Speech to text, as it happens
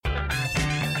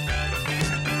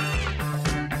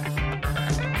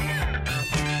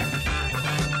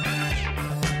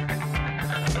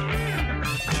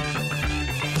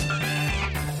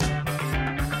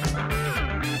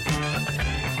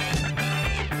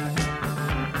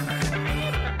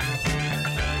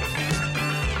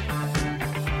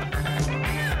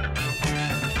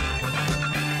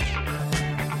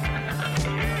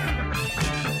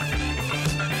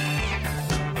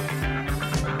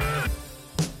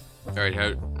All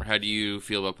right, how do you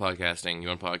feel about podcasting? You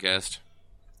want to podcast?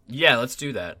 Yeah, let's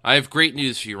do that. I have great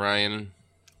news for you, Ryan.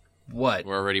 What?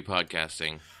 We're already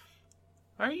podcasting.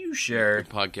 Are you sure? We're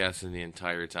podcasting the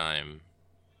entire time.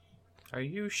 Are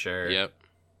you sure? Yep.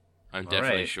 I'm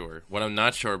definitely sure. What I'm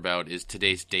not sure about is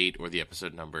today's date or the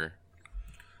episode number.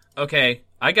 Okay,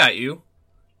 I got you.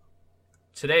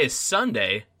 Today is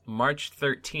Sunday, March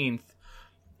 13th,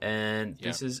 and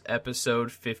this is episode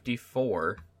 54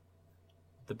 of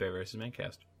the Bear vs.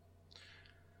 Mancast.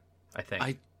 I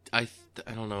think. I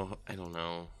don't know. I don't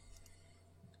know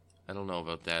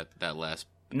about that last...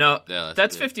 No, that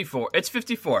that's bit. 54. It's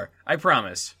 54. I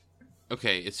promise.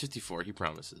 Okay, it's 54. He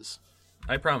promises.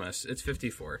 I promise. It's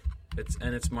 54.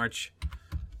 It's March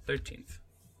 13th.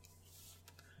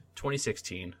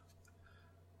 2016.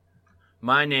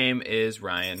 My name is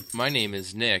Ryan. My name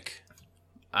is Nick.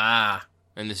 Ah.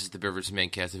 And this is the Bear vs.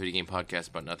 Mancast, a video game podcast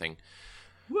about nothing.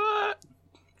 What?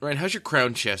 Ryan, how's your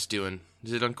crown chest doing?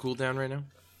 Is it on cooldown right now?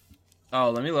 Oh,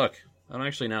 let me look. I don't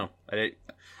actually know.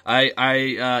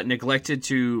 I neglected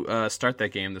to start that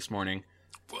game this morning.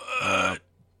 What?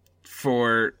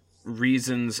 For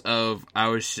reasons of I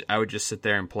would just sit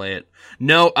there and play it.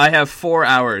 No, I have 4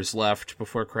 hours left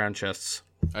before crown chests.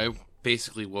 I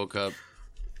basically woke up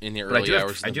in the early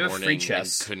hours of the morning free and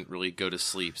chests. couldn't really go to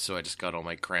sleep, so I just got all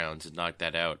my crowns and knocked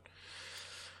that out.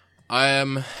 I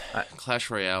am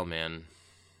Clash Royale, man.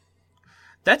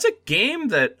 That's a game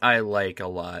that I like a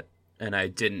lot, and I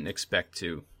didn't expect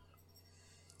to.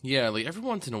 Yeah, like every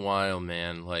once in a while,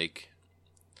 man, like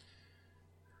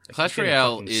Clash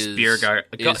Royale is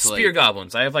spear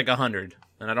goblins. I have like 100,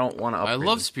 and I don't want to upgrade I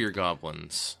love them. spear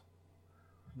goblins.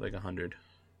 Like 100.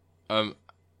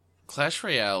 Clash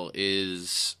Royale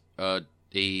is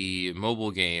a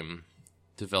mobile game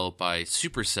developed by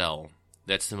Supercell.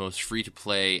 That's the most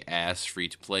free-to-play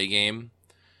game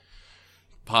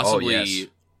possibly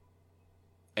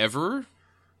ever.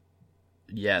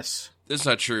 Yes. That's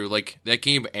not true. Like, that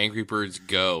game Angry Birds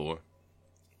Go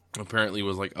apparently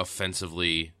was, like,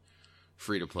 offensively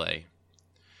free-to-play.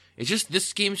 It's just,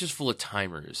 this game is just full of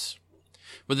timers.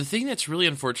 But the thing that's really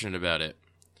unfortunate about it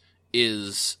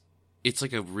is it's,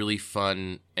 like, a really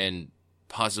fun and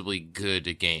possibly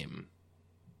good game.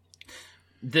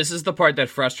 This is the part that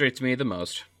frustrates me the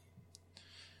most.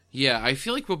 Yeah, I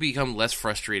feel like we'll become less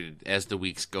frustrated as the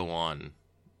weeks go on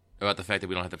about the fact that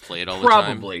we don't have to play it all the time.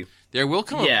 Probably. There will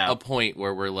come a point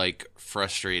where we're, like,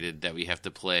 frustrated that we have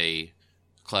to play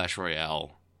Clash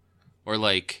Royale. Or,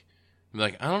 like, I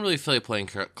don't really feel like playing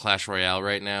Clash Royale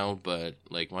right now, but,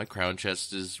 like, my crown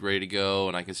chest is ready to go,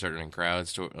 and I can start earning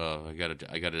crowns. I gotta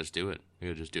just do it. I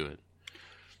gotta just do it.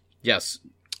 Yes.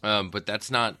 But that's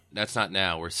not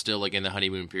now. We're still, like, in the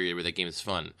honeymoon period where the game is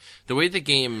fun. The way the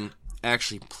game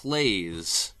actually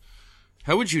plays,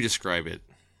 how would you describe it?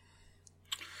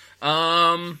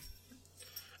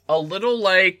 A little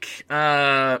like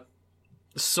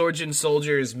Swords and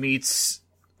Soldiers meets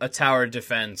a tower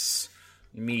defense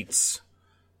meets...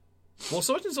 Well,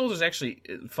 Swords and Soldiers actually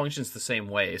functions the same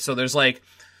way. So there's like...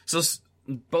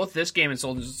 both this game and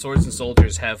Swords and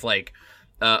Soldiers have like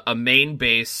a main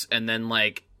base and then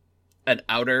like an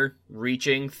outer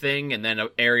reaching thing and then an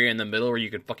area in the middle where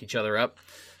you can fuck each other up.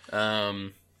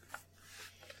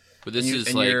 But this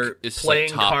is like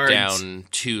top down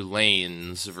 2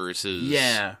 lanes versus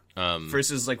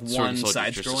versus like one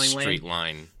side scrolling lane. Straight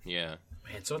line. Yeah.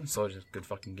 Man, Sword and Soldier is a good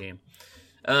fucking game.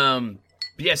 But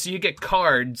yeah, so you get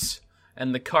cards,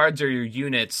 and the cards are your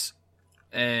units,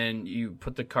 and you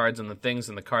put the cards on the things,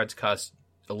 and the cards cost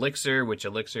elixir, which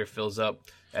elixir fills up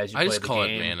as you play the game. I just call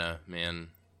it mana, man.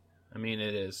 I mean,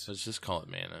 it is. Let's just call it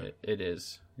mana. It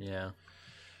is, yeah.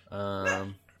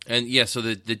 And yeah, so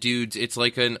the dudes, it's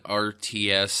like an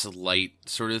RTS light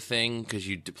sort of thing, because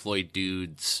you deploy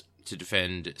dudes to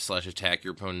defend/attack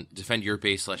your opponent, defend your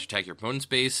base/attack your opponent's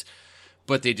base,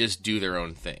 but they just do their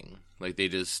own thing. Like, they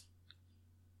just,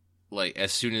 like,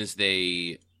 as soon as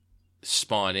they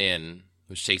spawn in,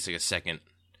 which takes like a second,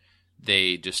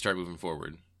 they just start moving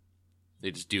forward. They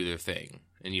just do their thing,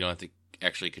 and you don't have to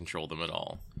actually control them at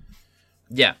all.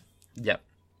 Yeah, yeah.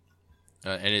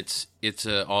 And it's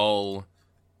all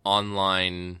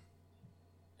online,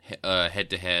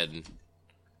 head-to-head,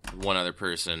 one other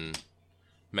person,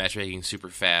 matchmaking super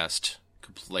fast,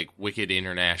 like Wicked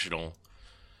International.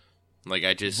 Like,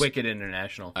 Wicked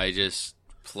International. I just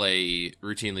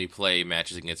routinely play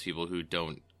matches against people who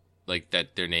don't, like,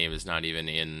 that their name is not even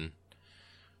in,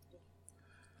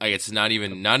 like, it's not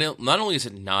even, not only is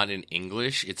it not in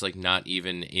English, it's, like, not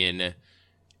even in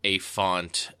a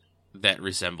font that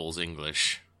resembles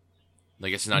English.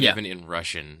 Like, it's not even in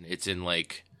Russian. It's in,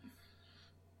 like,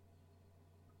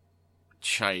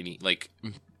 Chinese, like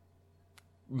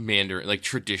Mandarin, like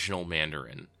traditional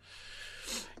Mandarin.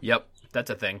 Yep, that's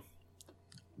a thing.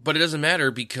 But it doesn't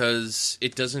matter because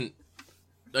it doesn't,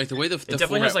 like, the way the It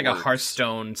definitely has like works, a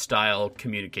Hearthstone style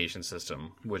communication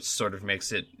system, which sort of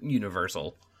makes it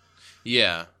universal.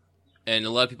 Yeah, and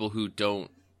a lot of people who don't,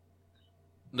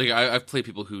 like, I've played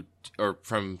people who are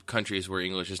from countries where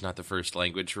English is not the first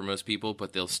language for most people,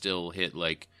 but they'll still hit,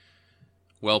 like,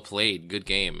 well played, good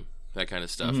game, that kind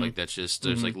of stuff. Like, that's just,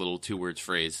 there's, like, little 2-word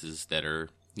phrases that are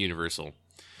universal.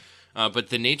 But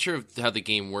the nature of how the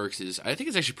game works is, I think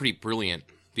it's actually pretty brilliant,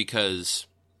 because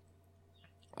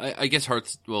I guess there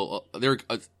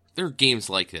are games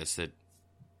like this that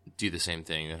do the same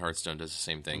thing, and Hearthstone does the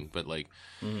same thing, but, like,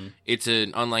 it's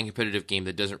an online competitive game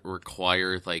that doesn't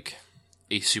require, like,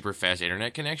 a super fast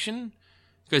internet connection,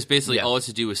 because basically all it's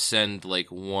to do is send,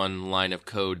 like, one line of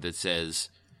code that says,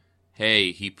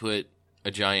 hey, he put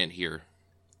a giant here.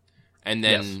 And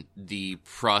then the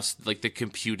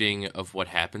computing of what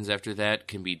happens after that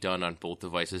can be done on both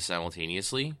devices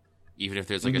simultaneously, even if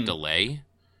there's, like, a delay.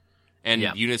 And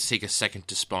units take a second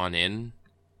to spawn in,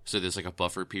 so there's, like, a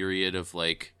buffer period of,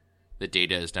 like, the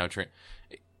data is now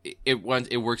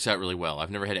it works out really well. I've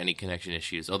never had any connection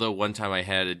issues. Although one time I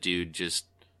had a dude just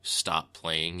stop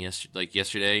playing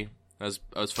yesterday. I was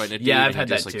fighting a dude I've and had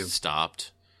he just that like too.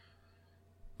 stopped.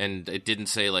 And it didn't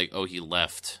say like, oh, he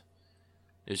left.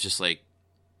 It was just like,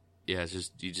 yeah, it's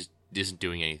just he just isn't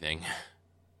doing anything.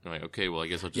 I'm like, okay, well, I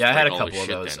guess I'll just I had a break all couple his of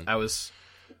shit those. then.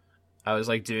 I was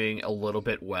like doing a little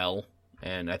bit well,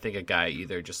 and I think a guy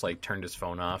either just like turned his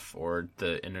phone off or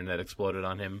the internet exploded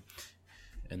on him,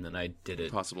 and then I did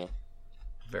it Possible.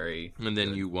 very. And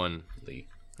then you won.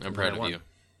 I'm proud of you.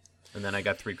 And then I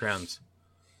got 3 crowns.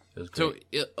 It was So,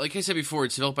 great. like I said before,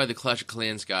 it's developed by the Clash of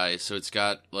Clans guys, so it's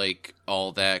got, like,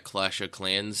 all that Clash of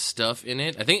Clans stuff in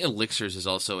it. I think Elixirs is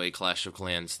also a Clash of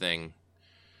Clans thing.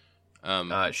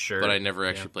 Sure. But I never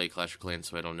actually played Clash of Clans,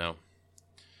 so I don't know.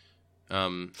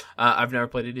 I've never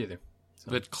played it either.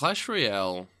 So. But Clash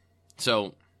Royale,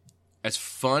 so, as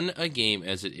fun a game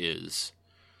as it is,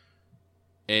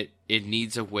 it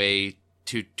needs a way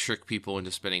to trick people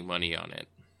into spending money on it.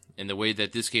 And the way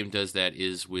that this game does that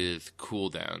is with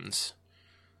cooldowns.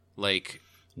 Like,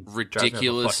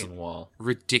 ridiculous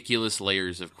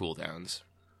layers of cooldowns.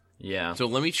 Yeah. So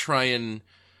let me try and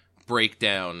break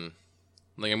down.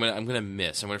 Like, I'm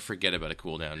gonna forget about a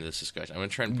cooldown in this discussion. I'm gonna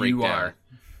try and break down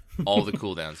all the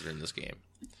cooldowns that are in this game.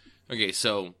 Okay,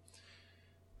 so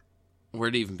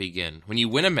where to even begin? When you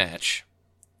win a match,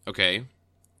 okay,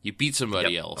 you beat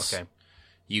somebody else. Okay.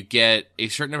 You get a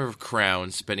certain number of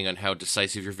crowns, depending on how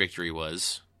decisive your victory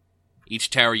was. Each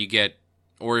tower you get,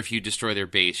 or if you destroy their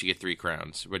base, you get 3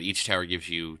 crowns. But each tower gives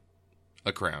you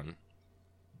a crown.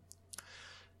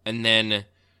 And then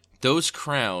those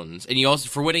crowns, and you also,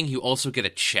 for winning, you also get a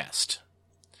chest.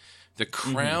 The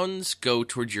crowns go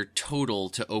towards your total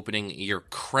to opening your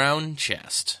crown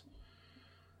chest,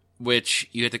 which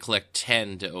you have to collect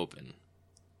 10 to open.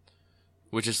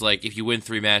 Which is like, if you win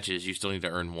 3 matches, you still need to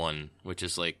earn 1, which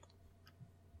is like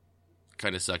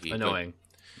kind of sucky. Annoying.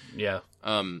 Yeah.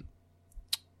 And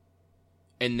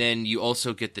then you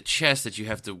also get the chest that you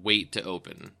have to wait to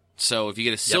open. So if you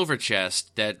get a silver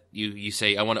chest that you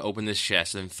say, I want to open this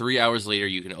chest, and then 3 hours later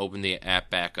you can open the app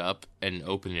back up and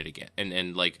open it again,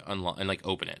 and like unlock and like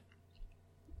open it.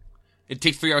 It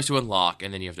takes 3 hours to unlock,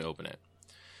 and then you have to open it.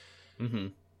 Mm-hmm.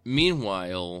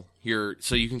 Meanwhile,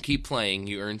 so you can keep playing,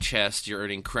 you earn chests, you're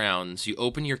earning crowns, you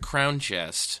open your crown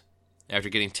chest after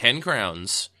getting 10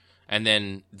 crowns, and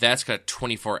then that's got a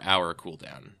 24-hour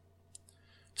cooldown.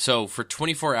 So for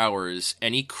 24 hours,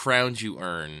 any crowns you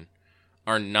earn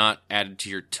are not added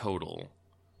to your total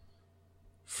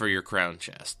for your crown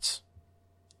chests.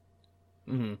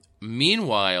 Mm-hmm.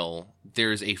 Meanwhile,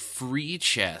 there's a free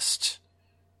chest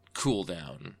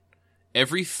cooldown.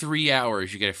 Every 3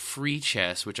 hours, you get a free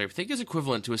chest, which I think is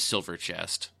equivalent to a silver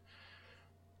chest.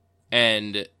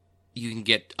 And you can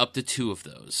get up to 2 of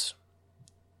those.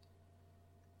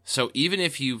 So even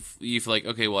if you've like,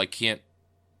 okay, well, I can't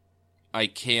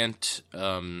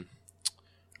earn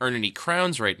any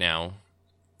crowns right now,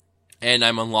 and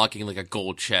I'm unlocking like a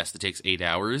gold chest that takes 8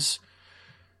 hours,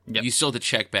 you still have to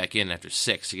check back in after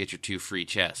 6 to get your 2 free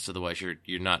chests. Otherwise,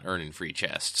 you're not earning free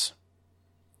chests.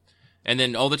 And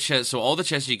then all the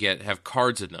chests you get have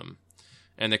cards in them.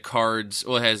 And the cards,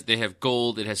 they have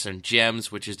gold, it has some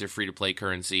gems, which is their free-to-play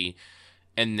currency,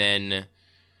 and then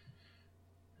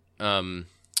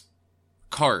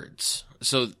cards.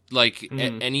 So, like,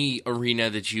 any arena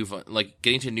that you've, like,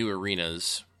 getting to new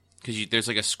arenas, because there's,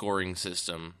 like, a scoring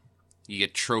system. You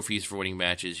get trophies for winning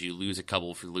matches, you lose a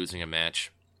couple for losing a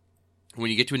match. when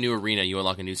you get to a new arena, you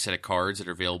unlock a new set of cards that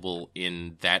are available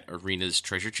in that arena's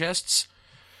treasure chests.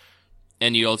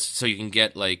 And you also, so you can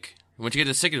get, like, once you get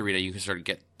to the second arena, you can start to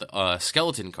get the,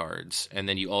 skeleton cards, and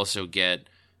then you also get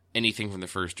anything from the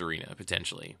first arena,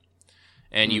 potentially.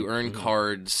 And you earn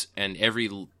cards, and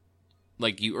you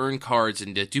earn cards,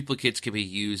 and the duplicates can be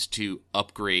used to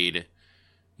upgrade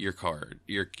your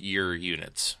your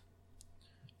units.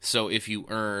 So if you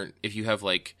have,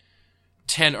 like,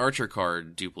 10 archer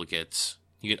card duplicates,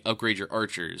 you can upgrade your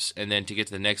archers, and then to get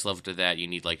to the next level to that, you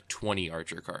need, like, 20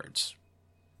 archer cards.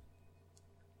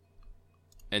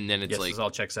 And then it's this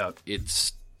all checks out.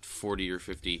 It's 40 or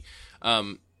 50.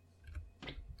 And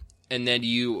then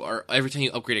every time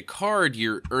you upgrade a card,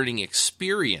 you're earning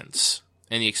experience.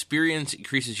 And the experience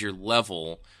increases your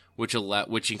level, which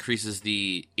increases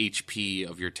the HP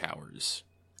of your towers.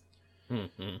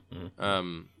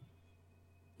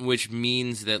 Which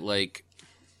means that, like,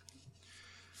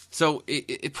 so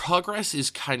progress is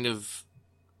kind of,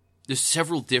 there's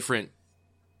several different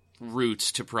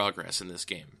routes to progress in this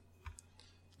game.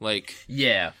 Like,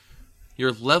 yeah,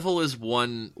 your level is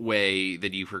one way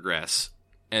that you progress,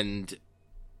 and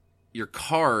your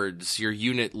cards, your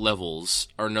unit levels,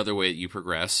 are another way that you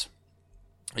progress.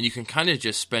 And you can kind of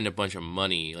just spend a bunch of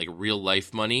money, like real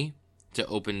life money, to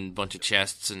open a bunch of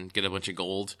chests and get a bunch of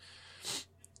gold.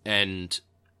 And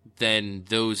then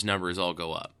those numbers all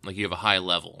go up. Like, you have a high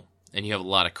level, and you have a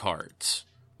lot of cards.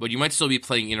 But you might still be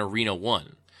playing in Arena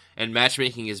 1. And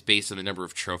matchmaking is based on the number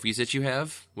of trophies that you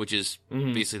have, which is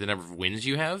basically the number of wins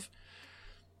you have.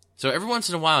 So every once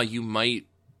in a while, you might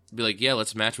be like, yeah,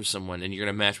 let's match with someone. And you're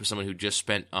going to match with someone who just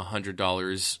spent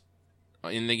 $100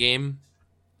 in the game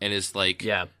and is, like,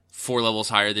 4 levels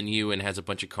higher than you and has a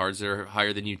bunch of cards that are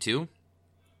higher than you, too.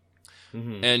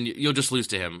 And you'll just lose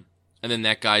to him. And then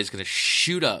that guy's going to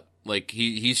shoot up. Like,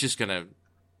 he's just going to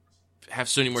have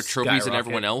so many more trophies than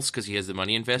everyone else because he has the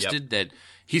money invested that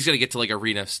he's going to get to, like,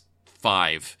 Arena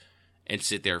 5 and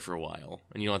sit there for a while.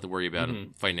 And you don't have to worry about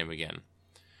him fighting him again.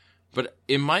 But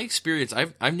in my experience,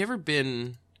 I've never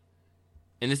been,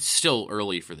 and it's still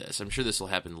early for this. I'm sure this will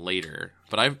happen later.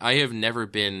 But I have never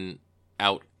been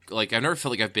out, like, I've never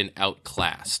felt like I've been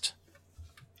outclassed.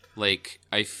 Like,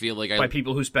 I feel like by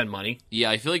people who spend money. Yeah,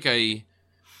 I feel like I've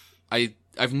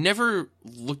never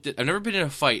been in a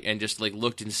fight and just, like,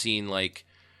 looked and seen, like,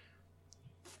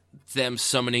 them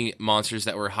summoning monsters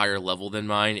that were higher level than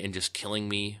mine and just killing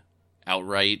me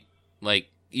outright. Like,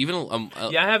 even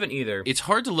I haven't either. It's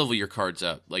hard to level your cards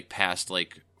up, like, past,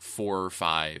 like, 4 or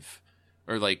 5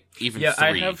 or, like, even 3.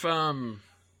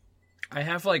 I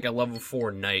have like a level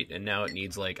 4 knight, and now it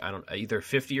needs, like, either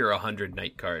 50 or 100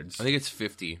 knight cards. I think it's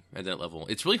 50 at that level.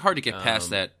 It's really hard to get past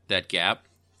that gap.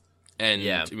 And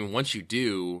I mean, once you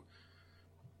do,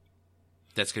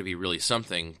 that's going to be really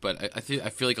something. But I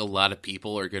feel like a lot of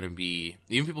people are going to be,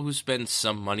 even people who spend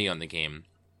some money on the game,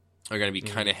 are going to be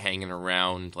kind of hanging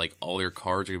around. Like, all their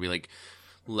cards are going to be, like,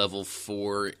 level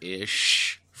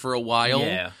 4-ish for a while.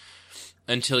 Yeah.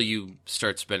 Until you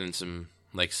start spending some,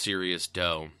 like, serious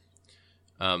dough.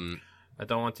 I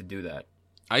don't want to do that.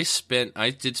 I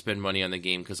did spend money on the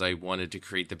game because I wanted to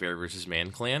create the Bear vs.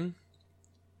 Man clan,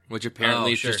 which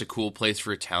apparently is just a cool place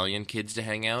for Italian kids to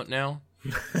hang out now.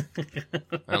 I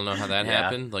don't know how that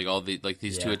happened. Like,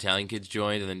 these 2 Italian kids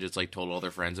joined and then just, like, told all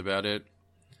their friends about it.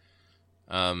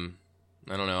 I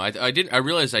don't know. I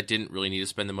realized I didn't really need to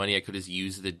spend the money. I could have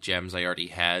used the gems I already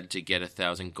had to get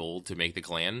 1,000 gold to make the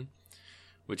clan,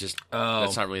 which is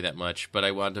that's not really that much. But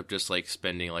I wound up just, like,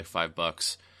 spending like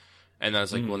 $5, and I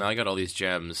was like, well, now I got all these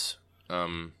gems.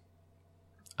 I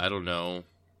don't know.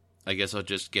 I guess I'll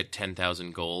just get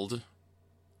 10,000 gold.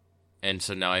 And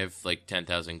so now I have, like,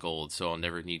 10,000 gold, so I'll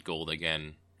never need gold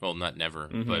again. Well, not never,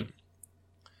 but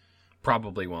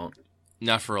probably won't.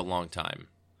 Not for a long time.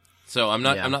 So I'm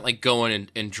not like going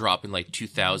and dropping like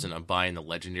 2,000 on buying the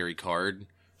legendary card.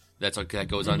 That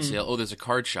goes on sale. Oh, there's a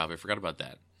card shop. I forgot about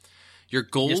that. Your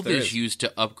gold is used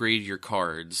to upgrade your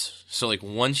cards. So, like,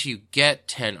 once you get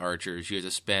 10 archers, you have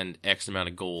to spend X amount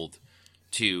of gold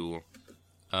to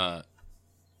do the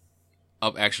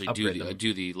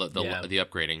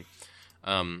upgrading.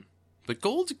 But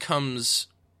gold comes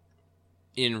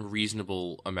in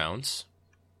reasonable amounts.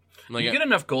 Like, you get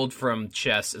enough gold from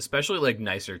chests, especially, like,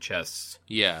 nicer chests.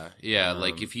 Yeah.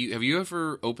 Like, have you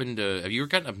ever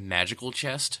gotten a magical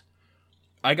chest?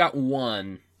 I got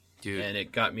one, dude, and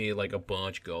it got me, like, a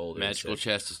bunch of gold. Magical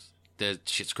chest, that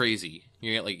shit's crazy.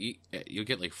 You'll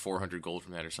get like 400 gold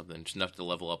from that or something, just enough to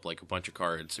level up, like, a bunch of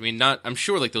cards. I mean, I'm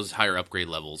sure, like, those higher upgrade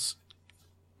levels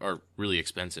are really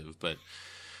expensive, but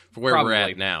for where we're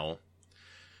at now.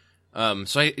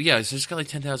 So I just got like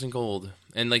 10,000 gold,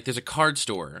 and, like, there's a card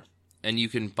store. and you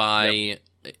can buy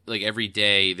like every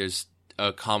day. There's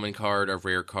a common card, a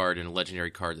rare card, and a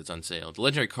legendary card that's on sale. The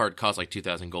legendary card costs like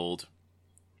 2,000 gold.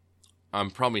 I'm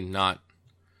probably not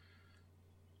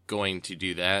going to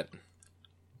do that,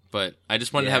 but I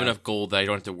just wanted to have enough gold that I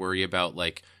don't have to worry about,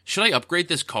 like, should I upgrade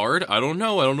this card? I don't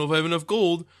know if I have enough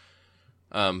gold.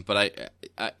 But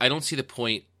I don't see the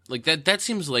point. Like, that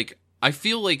seems like, I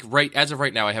feel like as of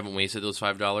right now, I haven't wasted those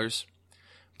 $5.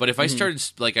 But if I started,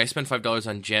 like, I spent $5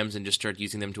 on gems and just started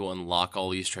using them to unlock all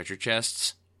these treasure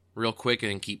chests real quick and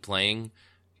then keep playing,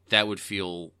 I'd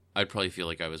probably feel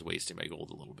like I was wasting my gold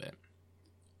a little bit.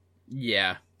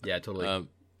 Yeah, totally.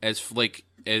 As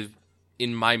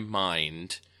in my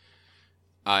mind,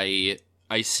 I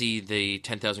see the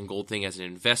 10,000 gold thing as an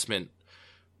investment,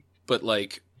 but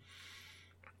like,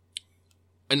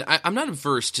 and I'm not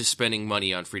averse to spending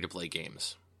money on free-to-play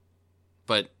games,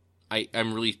 but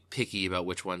I'm really picky about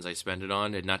which ones I spend it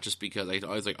on, and not just because I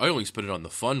was like, I only spend it on the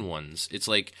fun ones. It's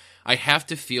like, I have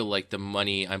to feel like the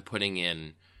money I'm putting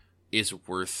in is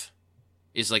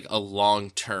like a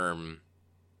long-term,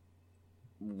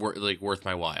 worth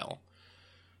my while.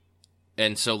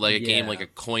 And so, like, a game like a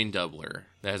coin doubler,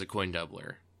 that has a coin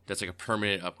doubler, that's like a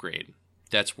permanent upgrade,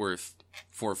 that's worth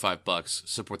 $4 or $5.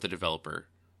 Support the developer.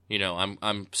 You know,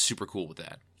 I'm super cool with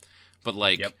that. But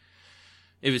like,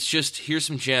 if it's just, here's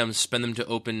some gems, spend them to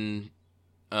open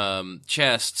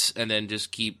chests, and then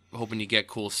just keep hoping you get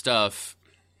cool stuff,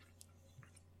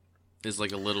 is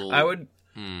like a little. I would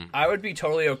be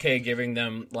totally okay giving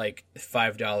them like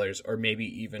 $5 or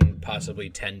maybe even possibly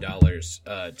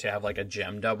 $10 to have like a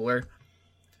gem doubler.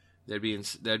 That'd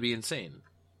be insane.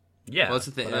 Yeah, well, that's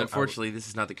the thing. Unfortunately, this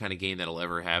is not the kind of game that'll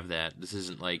ever have that. This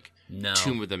isn't like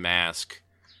Tomb of the Mask.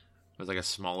 It's like a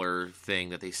smaller thing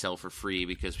that they sell for free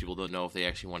because people don't know if they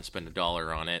actually want to spend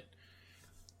 $1 on it.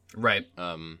 Right.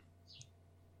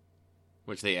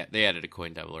 Which they added a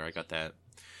coin doubler. I got that.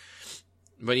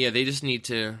 But yeah, they just need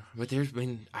to. But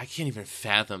I can't even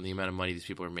fathom the amount of money these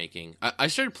people are making. I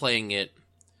started playing it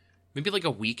maybe like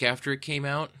a week after it came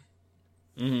out.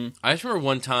 Mm-hmm. I just remember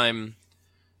one time.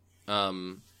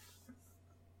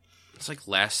 It's like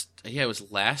it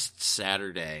was last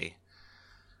Saturday.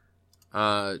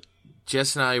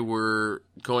 Jess and I were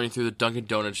going through the Dunkin'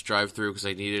 Donuts drive-thru because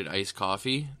I needed iced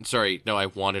coffee. Sorry, no, I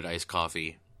wanted iced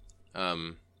coffee.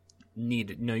 I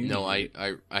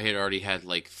had already had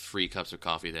like 3 cups of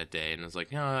coffee that day, and I was like,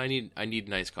 no, I need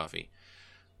an iced coffee.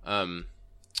 And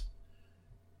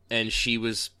she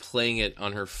was playing it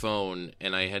on her phone,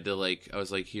 and I had to I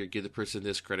was like, here, give the person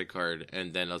this credit card,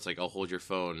 and then I was like, I'll hold your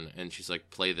phone, and she's like,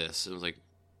 play this. And I was like,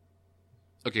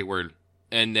 okay, word.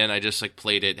 And then I just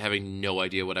played it, having no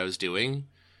idea what I was doing,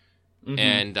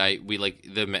 and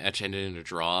the match ended in a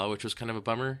draw, which was kind of a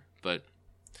bummer, but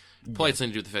probably had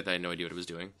something to do with the fact that I had no idea what I was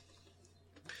doing.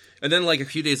 And then a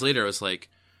few days later, I was like,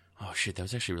 oh shit, that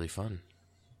was actually really fun,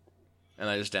 and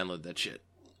I just downloaded that shit,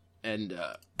 and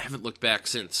haven't looked back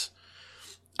since.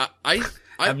 I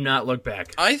have not looked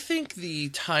back. I think the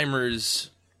timers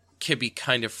can be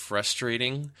kind of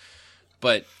frustrating,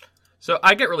 but. So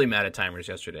I get really mad at timers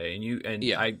yesterday,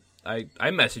 I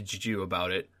messaged you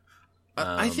about it.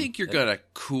 I think you're gonna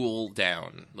cool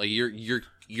down. Like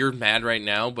you're mad right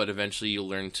now, but eventually you'll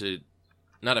learn to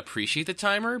not appreciate the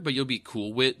timer, but you'll be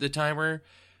cool with the timer,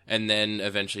 and then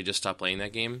eventually just stop playing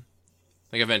that game.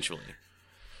 Eventually.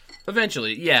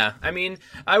 Eventually, yeah. I mean,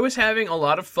 I was having a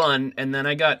lot of fun, and then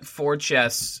I got 4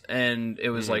 chests, and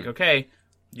it was like, okay,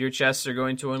 your chests are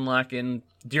going to unlock in.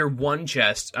 Your one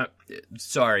chest,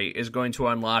 is going to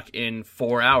unlock in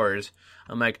 4 hours.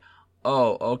 I'm like,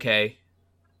 oh, okay.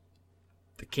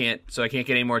 I can't get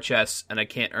any more chests, and I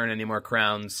can't earn any more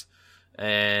crowns,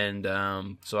 and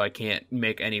so I can't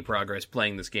make any progress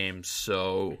playing this game.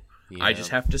 So I just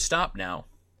have to stop now.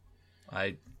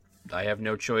 I have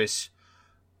no choice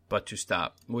but to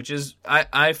stop, which is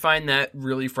I find that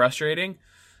really frustrating.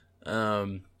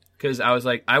 Because I was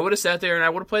like, I would have sat there and I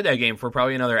would have played that game for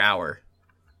probably another hour.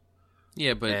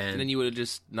 Yeah, but then you would have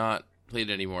just not played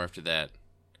it anymore after that.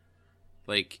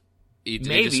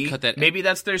 Maybe cut that. Maybe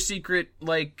that's their secret,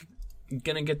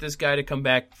 gonna get this guy to come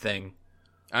back thing.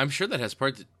 I'm sure that has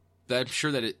I'm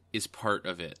sure that it is part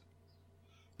of it.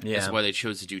 Yeah, that's why they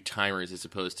chose to do timers as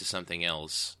opposed to something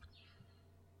else.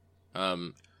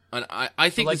 And I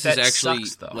think this is actually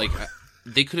sucks,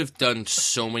 they could have done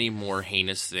so many more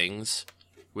heinous things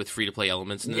with free-to-play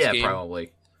elements in this game. Yeah,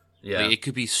 probably. Yeah. It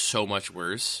could be so much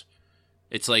worse.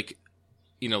 It's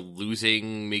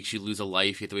losing makes you lose a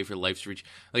life. You have to wait for your life to reach.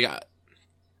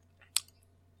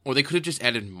 Or they could have just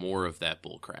added more of that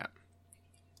bullcrap.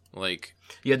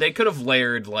 Yeah, they could have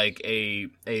layered, a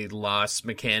loss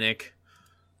mechanic.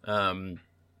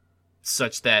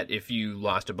 such that if you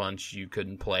lost a bunch, you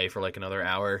couldn't play for like another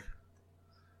hour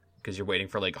because you're waiting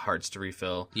for like hearts to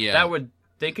refill. Yeah,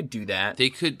 they could do that. They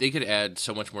could add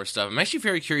so much more stuff. I'm actually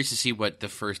very curious to see what the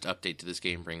first update to this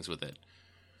game brings with it.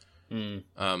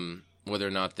 Whether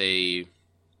or not they.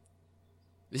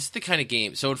 This is the kind of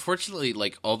game. So unfortunately,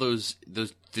 like all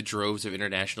the droves of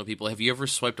international people. Have you ever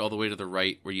swiped all the way to the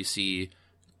right where you see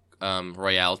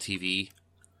Royale TV?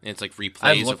 And it's like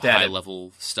replays of high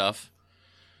level stuff.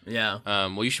 Yeah.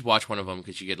 Well, you should watch one of them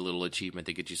because you get a little achievement.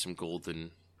 They get you some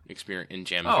golden experience in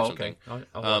gems or something. Okay.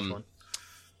 I'll watch one.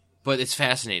 But it's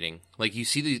fascinating. Like you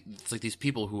see it's like these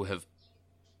people who have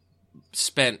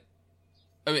spent.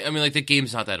 I mean, like the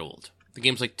game's not that old. The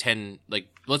game's like 10. Like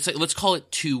let's call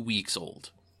it 2 weeks old.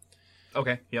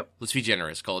 Okay. Yep. Let's be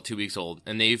generous. Call it 2 weeks old,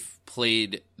 and they've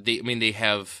played. They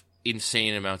have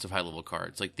insane amounts of high level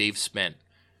cards. Like they've spent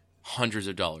hundreds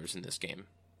of dollars in this game.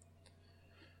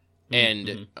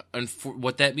 And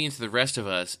what that means to the rest of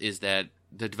us is that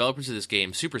the developers of this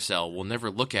game, Supercell, will never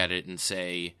look at it and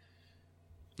say,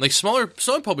 like smaller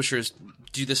publishers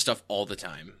do this stuff all the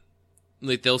time.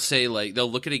 Like they'll say, like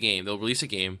they'll look at a game, they'll release a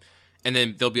game, and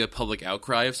then there'll be a public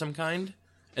outcry of some kind,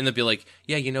 and they'll be like,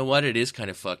 yeah, you know what? It is kind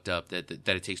of fucked up that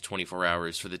it takes 24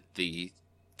 hours for the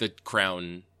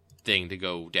crown thing to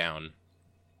go down.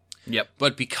 Yep.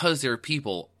 But because there are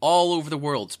people all over the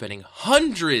world spending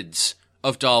hundreds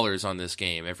of dollars on this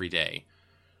game every day,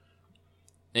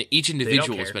 and each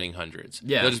individual is spending hundreds.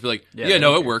 Yeah. They'll just be like, yeah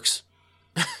no, it works.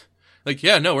 Like,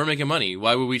 yeah, no, we're making money.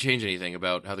 Why would we change anything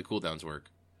about how the cooldowns work?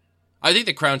 I think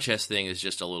the crown chest thing is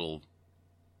just a little...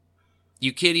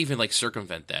 You can't even, like,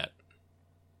 circumvent that.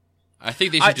 I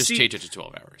think they should just change it to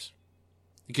 12 hours.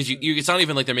 Because it's not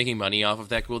even like they're making money off of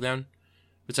that cooldown.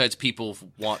 Besides, people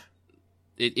want...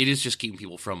 It is just keeping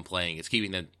people from playing. It's keeping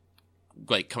them,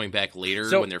 like, coming back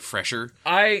later when they're fresher.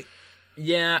 I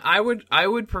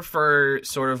would prefer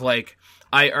sort of like...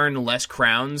 I earn less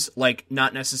crowns. Like,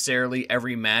 not necessarily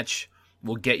every match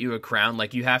will get you a crown.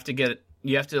 Like, you have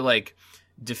to like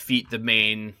defeat the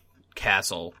main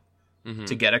castle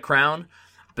to get a crown.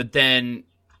 But then,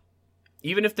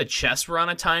 even if the chests were on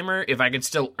a timer, if I could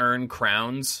still earn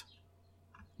crowns.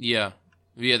 Yeah,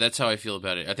 that's how I feel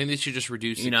about it. I think they should just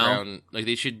reduce the crown. Like,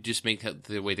 they should just make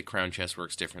the way the crown chest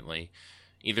works differently.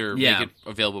 Either make it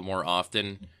available more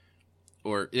often.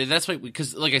 Or that's why,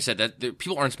 because like I said, that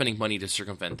people aren't spending money to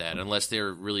circumvent that unless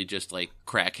they're really just like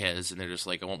crackheads and they're just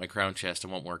like, I want my crown chest, I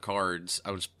want more cards,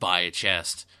 I'll just buy a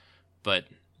chest. But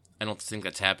I don't think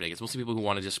that's happening. It's mostly people who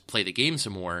want to just play the game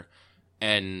some more,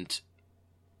 and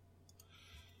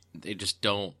they just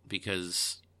don't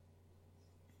because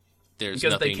there's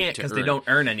nothing they can't because to they earn. don't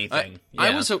earn anything.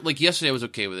 I was like yesterday. I was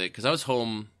okay with it because I was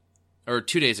home, or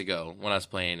 2 days ago when I was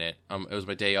playing it. It was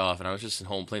my day off, and I was just at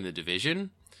home playing the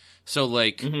Division. So,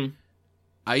 like,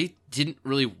 I didn't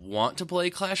really want to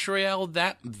play Clash Royale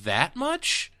that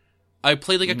much. I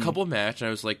played, like, a couple of matches, and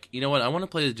I was like, you know what, I want to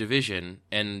play the Division,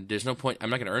 and there's no point, I'm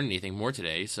not going to earn anything more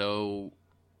today, so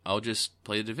I'll just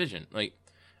play the Division. Like,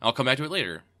 I'll come back to it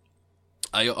later.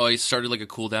 I started, like, a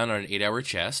cooldown on an 8-hour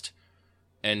chest,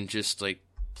 and just, like,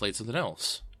 played something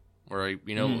else. Or I,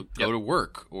 go to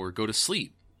work, or go to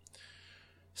sleep.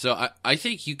 So I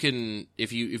think you can,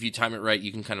 if you time it right,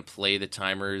 you can kind of play the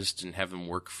timers and have them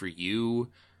work for you.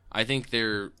 I think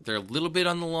they're a little bit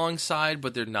on the long side,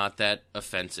 but they're not that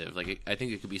offensive. Like I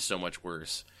think it could be so much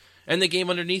worse. And the game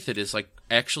underneath it is like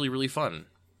actually really fun.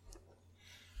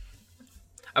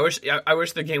 I wish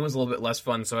the game was a little bit less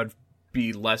fun, so I'd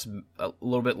be a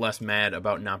little bit less mad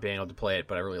about not being able to play it.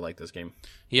 But I really like this game.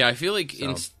 Yeah, I feel like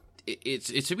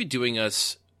it's to be doing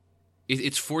us.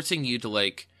 It's forcing you to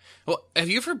like. Well, have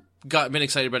you ever been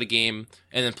excited about a game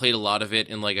and then played a lot of it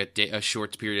in like a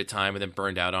short period of time and then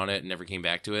burned out on it and never came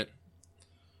back to it?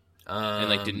 And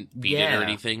like didn't beat it or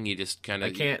anything? You just kind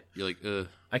of... You're like, ugh.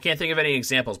 I can't think of any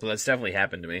examples, but that's definitely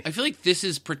happened to me. I feel like this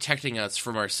is protecting us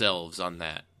from ourselves on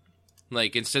that.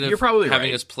 Like, instead of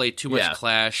having us play too much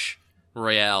Clash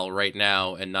Royale right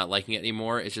now and not liking it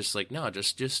anymore, it's just like, no,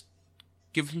 just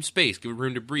give it some space, give it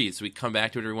room to breathe, so we come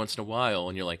back to it every once in a while,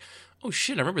 and you're like, oh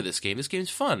shit, I remember this game. This game's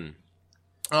fun.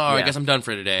 Oh, I guess I'm done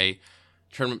for today.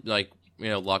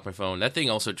 Lock my phone. That thing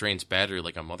also drains battery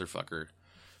like a motherfucker.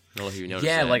 I don't know if you noticed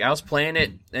that. Yeah, like I was playing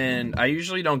it, and I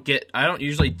don't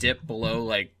usually dip below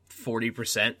like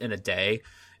 40% in a day,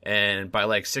 and by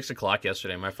like 6 o'clock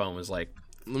yesterday, my phone was like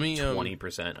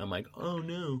 20%. I'm like, oh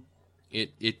no.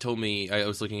 It told me, I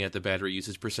was looking at the battery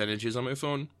usage percentages on my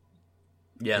phone.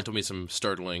 Yeah. It told me some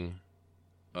startling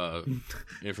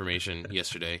information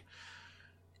yesterday.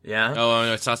 Yeah?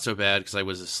 Oh, it's not so bad because I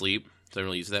was asleep. So I don't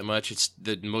really use it that much. It's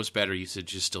the most battery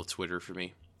usage is still Twitter for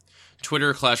me.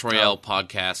 Twitter, Clash Royale,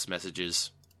 podcast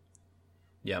messages,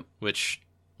 Yep. which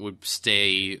would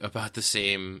stay about the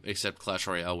same, except Clash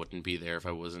Royale wouldn't be there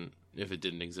if it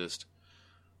didn't exist.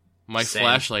 My Same.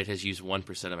 flashlight has used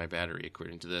 1% of my battery,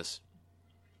 according to this.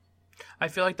 I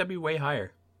feel like that'd be way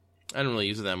higher. I don't really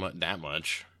use it that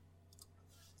much.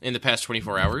 In the past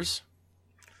 24 hours?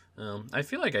 I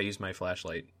feel like I use my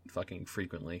flashlight fucking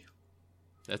frequently.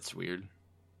 That's weird.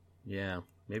 Yeah.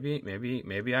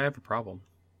 Maybe I have a problem.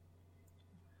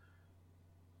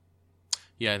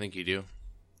 Yeah, I think you do.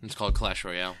 It's called Clash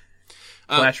Royale.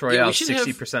 Clash Royale, we should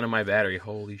 60% of my battery.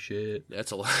 Holy shit.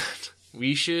 That's a lot.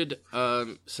 We should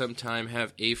sometime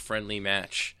have a friendly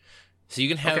match. So you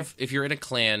can have, if you're in a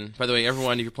clan, by the way,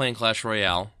 everyone, if you're playing Clash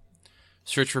Royale,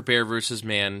 search for Bear versus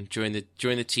Man, join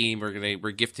the team.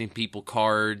 We're gifting people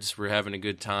cards, we're having a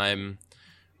good time.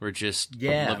 We're just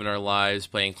living our lives,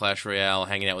 playing Clash Royale,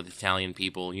 hanging out with Italian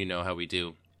people. You know how we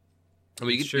do.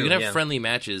 You can have friendly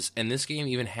matches, and this game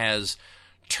even has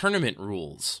tournament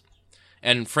rules.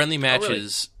 And friendly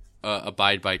matches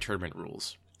abide by tournament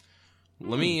rules.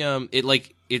 Let me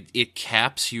it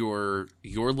caps your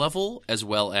level as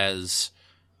well as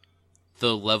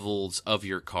the levels of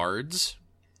your cards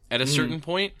at a certain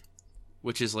point,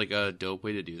 which is like a dope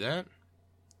way to do that.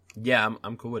 Yeah,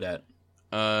 I'm cool with that.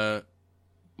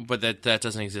 But that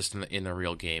doesn't exist in the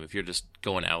real game. If you're just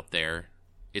going out there,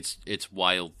 it's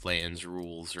Wildlands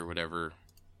rules or whatever.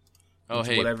 It's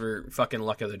whatever fucking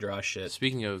luck of the draw shit.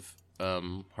 Speaking of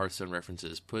Hearthstone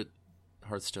references, put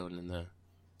Hearthstone in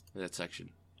that section.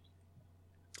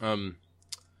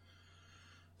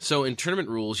 So in tournament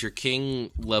rules, your king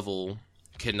level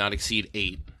cannot exceed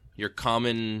 8. Your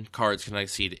common cards cannot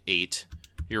exceed 8.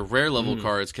 Your rare level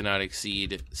cards cannot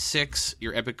exceed 6.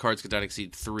 Your epic cards cannot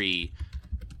exceed 3.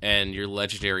 And your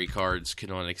legendary cards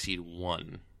cannot exceed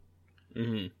 1.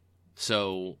 Mm-hmm.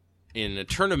 So in a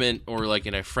tournament or like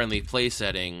in a friendly play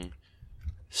setting,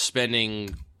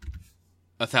 spending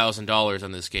 $1,000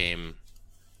 on this game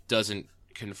doesn't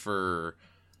confer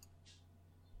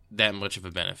that much of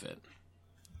a benefit.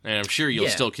 And I'm sure you'll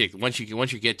still kick once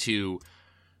you get to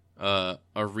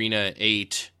Arena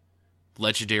 8,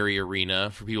 Legendary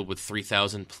Arena for people with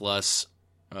 3,000 plus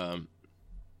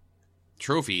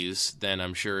trophies, then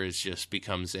I'm sure it just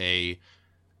becomes a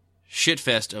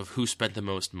shitfest of who spent the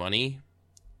most money.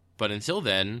 But until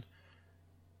then,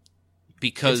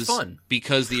 because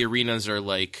the arenas are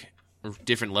like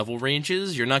different level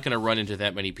ranges, you're not going to run into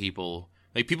that many people.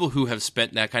 Like people who have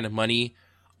spent that kind of money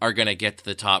are going to get to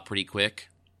the top pretty quick.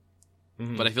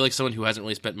 Mm-hmm. But I feel like someone who hasn't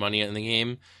really spent money in the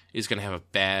game is going to have a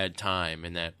bad time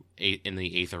in the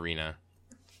 8th arena.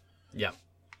 Yeah.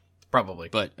 Probably.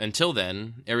 But until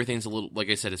then, everything's a little, like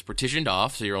I said, it's partitioned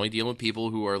off, so you're only dealing with people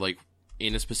who are like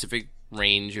in a specific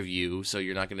range of you, so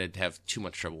you're not going to have too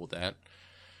much trouble with that.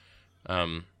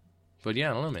 But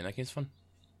yeah, I don't know, man. That game's fun.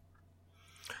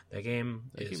 That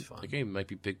game is fun. That game might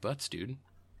be big butts, dude.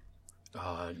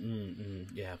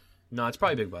 Yeah. No, it's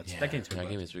probably big butts. Yeah, that game's big butts.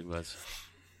 Game is big butts.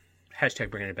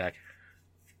 Hashtag bringing it back.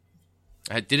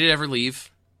 Did it ever leave?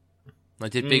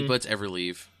 Like, did big butts ever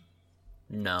leave?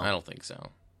 No. I don't think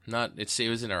so. It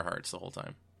was in our hearts the whole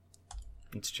time.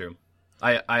 It's true.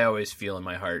 I always feel in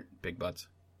my heart big butts.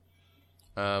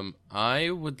 I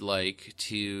would like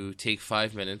to take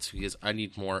 5 minutes because I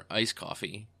need more iced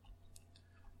coffee.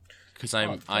 Because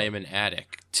I am an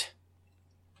addict.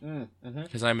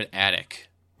 Because I'm an addict.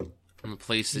 I'm a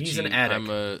place that I'm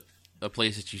a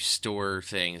place that you store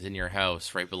things in your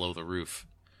house right below the roof.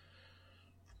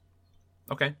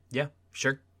 Okay. Yeah.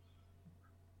 Sure.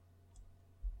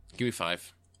 Give me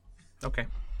 5. Okay.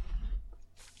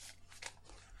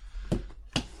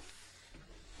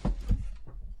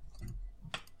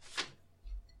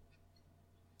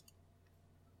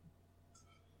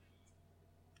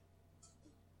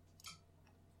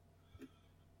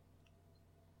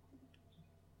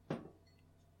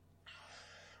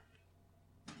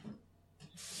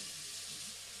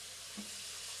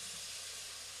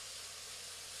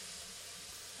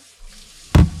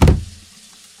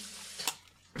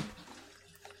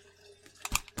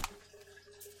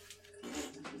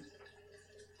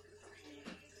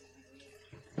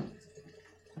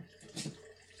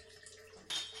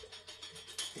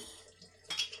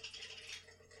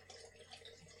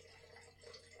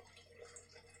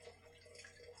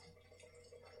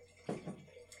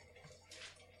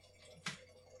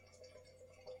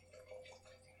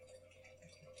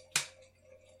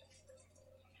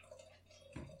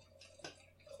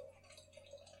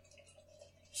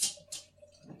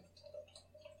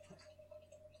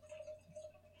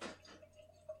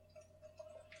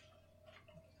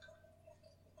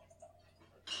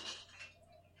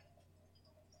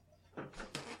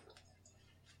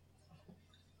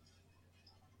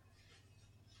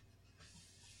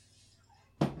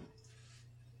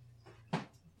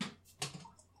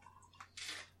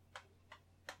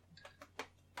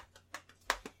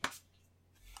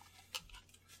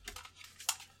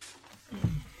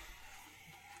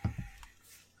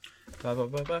 Ba, ba,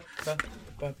 ba, ba, ba,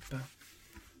 ba, ba.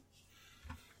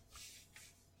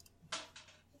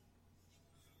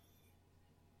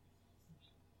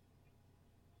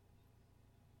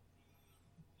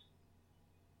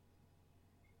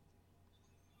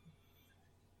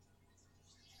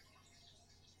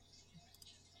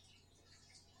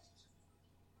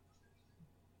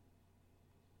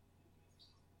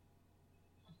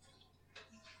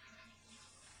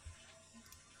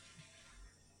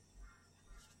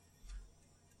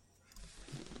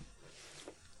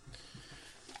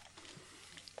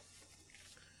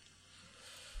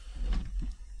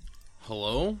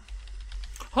 Hello?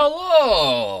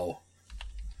 Hello!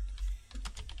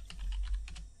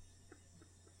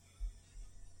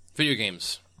 Video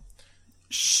games.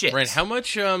 Shit. Ryan, how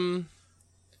much, or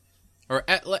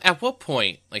at what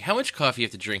point, like, how much coffee you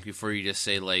have to drink before you just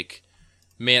say, like,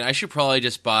 man, I should probably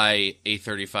just buy a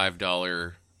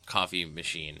 $35 coffee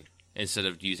machine instead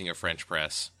of using a French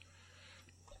press?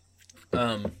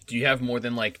 Do you have more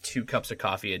than, like, 2 cups of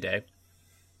coffee a day?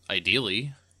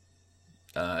 Ideally.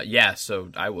 Yeah, so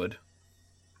I would.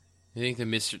 You think the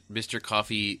Mr.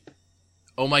 Coffee...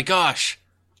 Oh my gosh!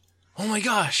 Oh my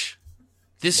gosh!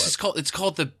 It's called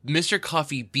the Mr.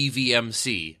 Coffee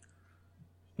BVMC.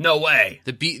 No way!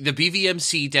 The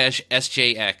BVMC-SJX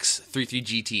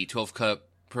 33GT 12-cup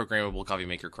programmable coffee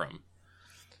maker Chrome.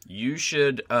 You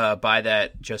should buy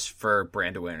that just for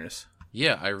brand awareness.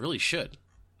 Yeah, I really should.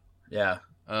 Yeah.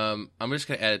 I'm just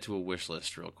going to add it to a wish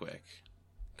list real quick.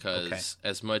 Because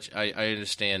as much... I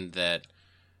understand that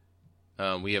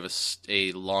we have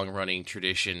a long-running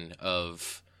tradition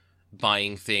of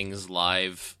buying things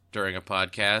live during a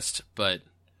podcast, but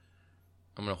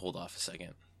I'm going to hold off a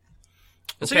second.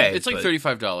 It's like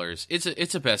 $35. It's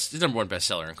the number one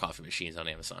bestseller in coffee machines on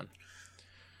Amazon.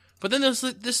 But then there's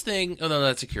this thing... Oh, no,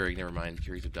 that's a Keurig. Never mind.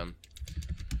 Keurigs are dumb.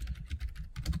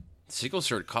 Single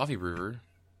serve coffee brewer.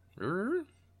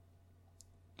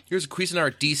 Here's a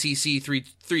Cuisinart DCC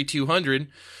 3200.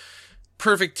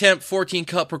 Perfect temp,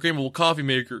 14-cup programmable coffee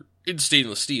maker in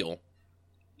stainless steel.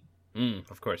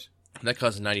 Of course. That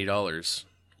costs $90.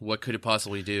 What could it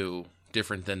possibly do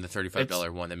different than the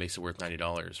 $35 one that makes it worth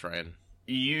 $90, Ryan?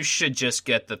 You should just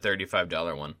get the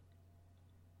 $35 one.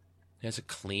 It has a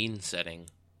clean setting.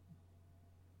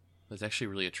 That's actually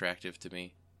really attractive to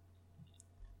me.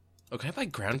 Oh, can I buy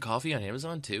ground coffee on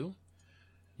Amazon too?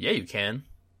 Yeah, you can.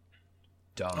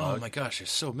 Dog. Oh my gosh, there's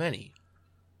so many.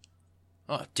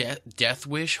 Oh, Death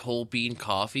Wish whole bean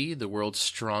coffee, the world's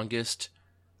strongest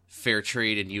fair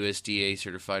trade and USDA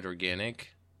certified organic.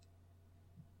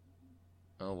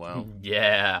 Oh wow.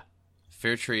 Yeah.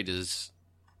 Fair trade is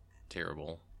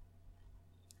terrible.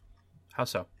 How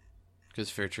so? Because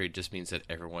fair trade just means that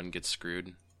everyone gets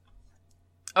screwed.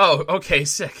 Oh, okay,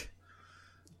 sick.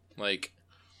 Like,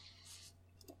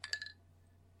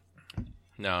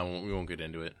 no, we won't get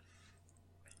into it.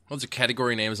 Well, there's a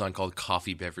category in Amazon called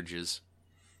coffee beverages.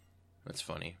 That's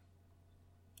funny.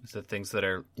 Is it things that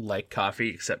are like coffee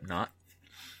except not?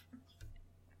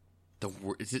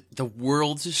 Is it the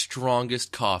world's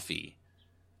strongest coffee?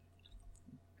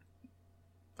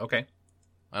 Okay.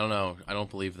 I don't know. I don't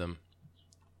believe them.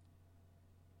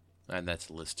 And that's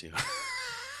the list too.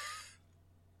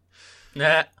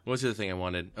 Nah. What's the other thing I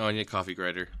wanted? Oh, I need a coffee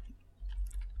grinder.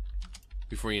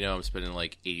 Before you know, I'm spending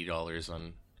like $80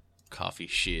 on coffee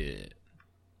shit.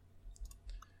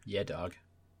 Yeah, dog.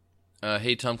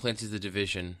 Hey, Tom Clancy's The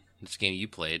Division. This game you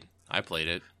played. I played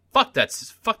it. Fuck,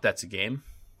 that's a game.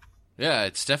 Yeah,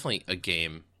 it's definitely a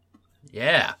game.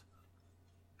 Yeah.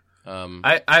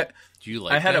 Do you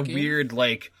like? I had that a game? weird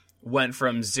went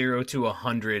from 0 to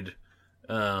 100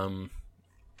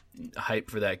 hype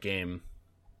for that game.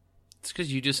 It's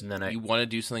because you you want to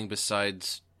do something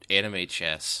besides anime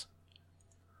chess.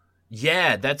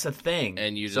 Yeah, that's a thing.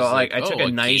 And you just I took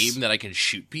a nice game that I can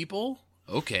shoot people.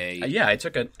 Okay. Yeah, I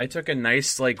took a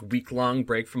nice week-long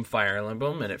break from Fire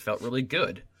Emblem, and it felt really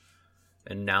good.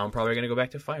 And now I'm probably gonna go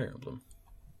back to Fire Emblem.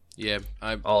 Yeah,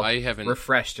 I haven't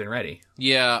refreshed and ready.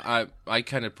 Yeah, I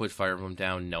kind of put Fire Emblem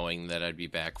down knowing that I'd be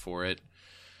back for it.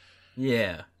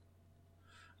 Yeah.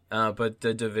 But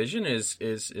the Division is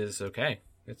okay.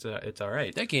 It's all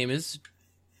right. That game is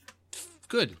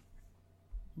good.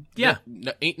 Yeah,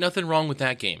 ain't nothing wrong with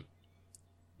that game.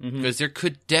 Because there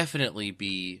could definitely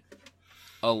be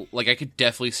I could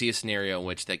definitely see a scenario in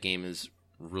which that game is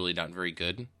really not very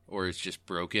good, or it's just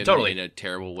broken in a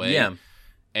terrible way. Yeah.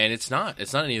 And it's not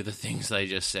any of the things that I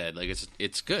just said. Like,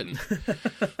 it's good.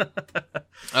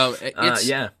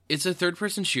 It's a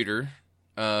third-person shooter.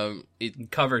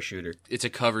 Cover shooter. It's a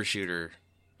cover shooter.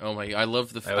 Oh my! I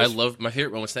love my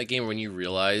favorite moment's in that game when you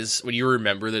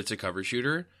remember that it's a cover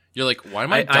shooter. You're like, why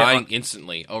am I dying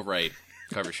instantly? Oh, right.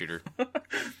 Cover shooter.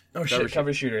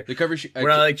 Cover shooter. The cover shooter.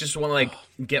 Where I like just want to like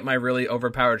get my really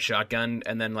overpowered shotgun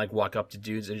and then like walk up to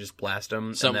dudes and just blast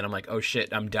them, and then I'm like, oh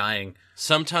shit, I'm dying.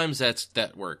 Sometimes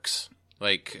that works.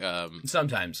 Like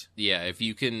sometimes, yeah, if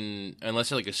you can, unless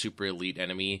they're like a super elite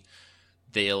enemy,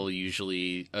 they'll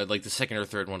usually like the second or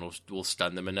third one will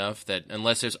stun them enough that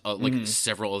unless there's like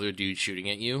several other dudes shooting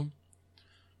at you,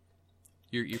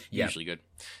 you're usually good.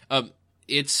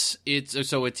 It's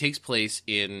so it takes place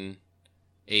in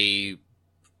a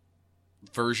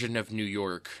version of New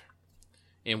York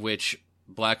in which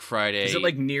Black Friday... Is it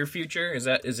like near future? Is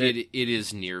it? It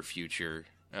is near future.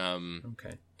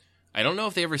 Okay. I don't know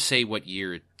if they ever say what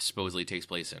year it supposedly takes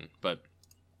place in, but...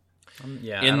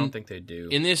 I don't think they do.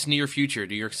 In this near future,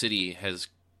 New York City there's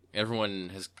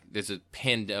a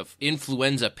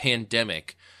influenza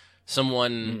pandemic.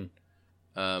 Someone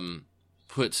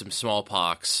put some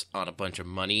smallpox on a bunch of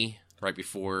money right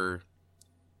before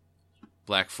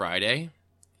Black Friday,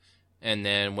 and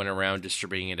then went around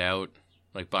distributing it out,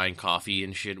 like buying coffee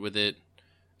and shit with it,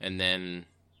 and then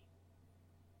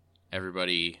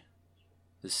everybody,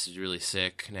 this is really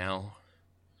sick now.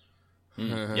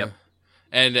 Yep.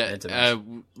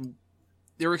 And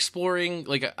they're exploring,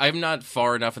 like, I'm not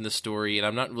far enough in the story, and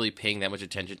I'm not really paying that much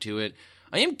attention to it.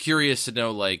 I am curious to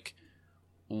know, like,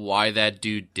 why that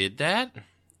dude did that.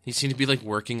 He seemed to be, like,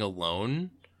 working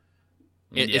alone.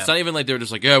 It's not even like they were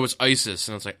just like, yeah, it was ISIS.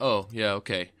 And I was like, oh, yeah,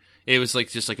 okay. It was like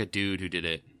just like a dude who did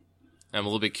it. I'm a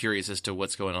little bit curious as to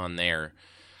what's going on there.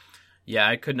 Yeah,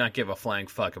 I could not give a flying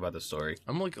fuck about the story.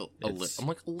 I'm like a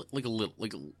little.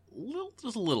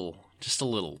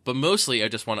 But mostly I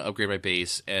just want to upgrade my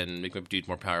base and make my dudes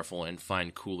more powerful and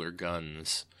find cooler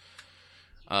guns.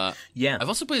 Yeah. I've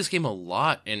also played this game a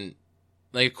lot, and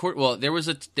like, there was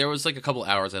like a couple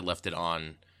hours I left it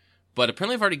on. But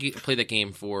apparently I've already played that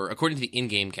game for, according to the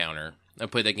in-game counter, I've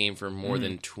played that game for more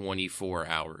than 24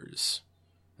 hours.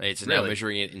 It's now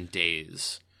measuring it in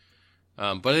days.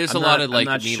 But there's a lot of like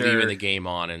me leaving the game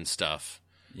on and stuff.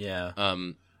 Yeah.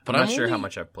 But I'm not sure how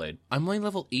much I've played. I'm only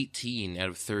level 18 out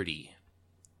of 30.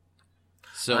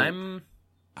 So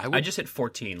I just hit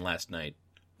 14 last night.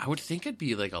 I would think I'd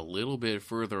be like a little bit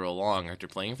further along after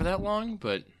playing for that long,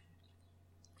 but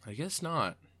I guess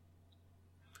not.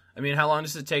 I mean, how long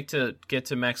does it take to get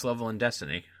to max level in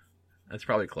Destiny? That's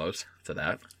probably close to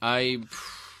that. I'm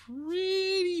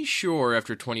pretty sure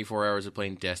after 24 hours of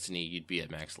playing Destiny, you'd be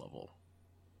at max level.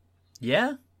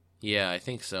 Yeah? Yeah, I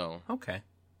think so. Okay.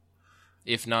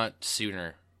 If not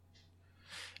sooner.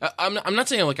 I'm not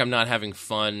saying like I'm not having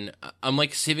fun. I'm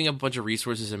like saving up a bunch of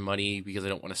resources and money because I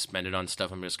don't want to spend it on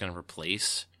stuff I'm just going to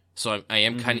replace. So I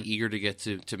am kind of eager to get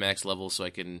to max level so I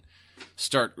can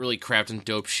start really crafting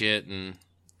dope shit. And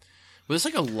but there's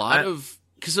like a lot of,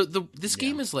 because this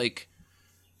game is like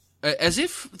as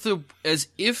if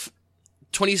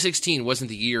 2016 wasn't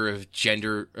the year of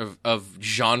of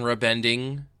genre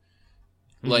bending.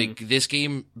 Like this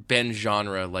game bends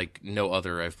genre like no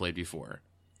other I've played before.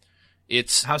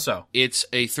 It's how so? It's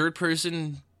a third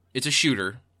person. It's a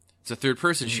shooter. It's a third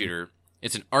person shooter.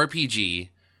 It's an RPG.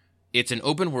 It's an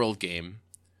open world game.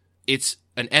 It's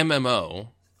an MMO.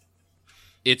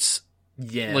 It's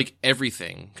like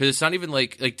everything, because it's not even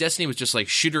like Destiny was just like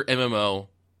shooter MMO.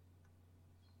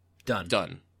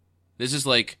 Done. This is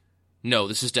like, no,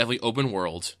 this is definitely open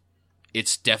world.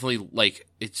 It's definitely like,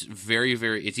 it's very,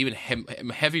 very, it's even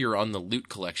heavier on the loot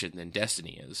collection than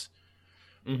Destiny is.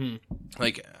 Mm-hmm.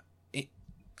 Like,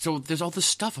 so there's all this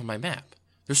stuff on my map.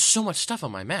 There's so much stuff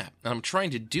on my map, and I'm trying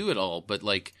to do it all, but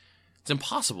like, it's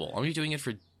impossible. I'm only doing it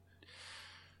for.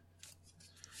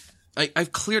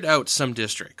 I've cleared out some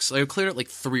districts. I've cleared out like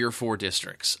 3 or 4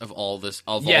 districts of all this. Of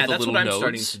all the that's little what I'm nodes.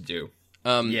 starting to do.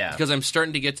 Because I'm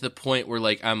starting to get to the point where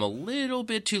like I'm a little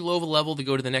bit too low of a level to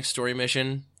go to the next story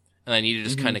mission, and I need to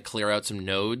just kind of clear out some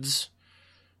nodes.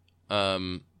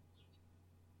 But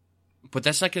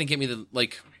that's not going to get me the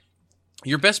like.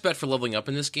 Your best bet for leveling up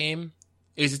in this game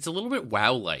is it's a little bit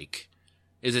WoW-like.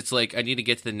 It's like I need to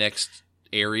get to the next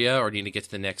area or I need to get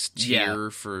to the next tier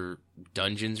for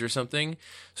dungeons or something.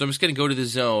 So I'm just going to go to the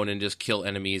zone and just kill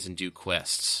enemies and do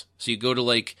quests. So you go to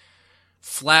like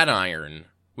Flatiron,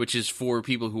 which is for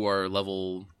people who are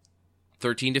level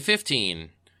 13 to 15,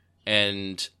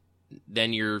 and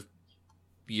then you're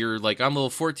like, I'm level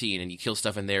 14, and you kill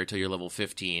stuff in there until you're level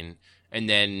 15, and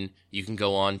then you can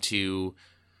go on to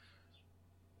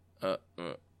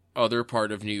other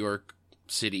part of New York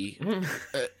City.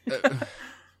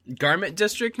 Garment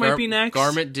District might be next?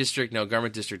 Garment District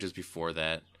is before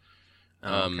that.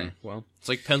 Okay. Well, it's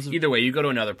like Pennsylvania. Either way, you go to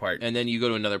another part, And then you go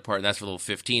to another part, and that's for level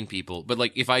 15 people. But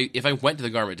like, if I went to the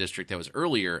Garment District that was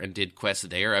earlier and did quests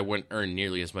there, I wouldn't earn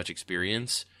nearly as much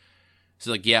experience.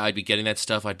 So like, yeah, I'd be getting that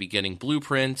stuff. I'd be getting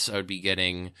blueprints. I would be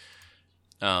getting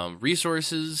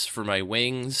resources for my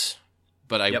wings,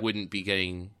 but I wouldn't be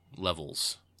getting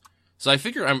levels. So I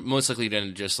figure I'm most likely going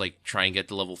to just like try and get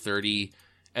to level 30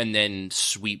 and then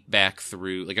sweep back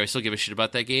through. Like, I still give a shit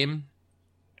about that game.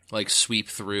 Like, sweep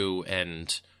through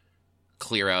and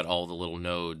clear out all the little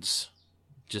nodes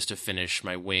just to finish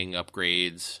my wing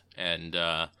upgrades and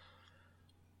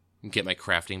get my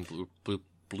crafting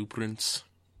blueprints.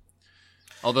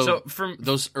 Although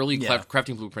those early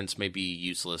crafting blueprints may be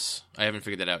useless. I haven't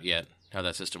figured that out yet, how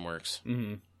that system works.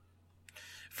 Mm-hmm.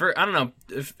 I don't know.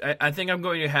 I think I'm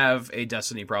going to have a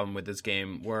Destiny problem with this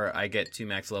game where I get to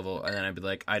max level and then I'd be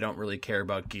like, I don't really care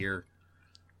about gear.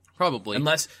 Probably.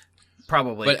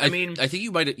 Probably. But I think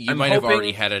you might have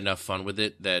already had enough fun with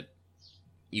it that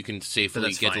you can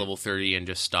safely get to level 30 and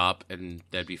just stop, and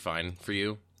that'd be fine for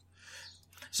you.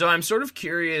 So I'm sort of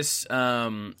curious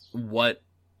what,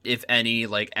 if any,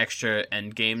 like, extra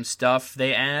endgame stuff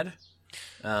they add.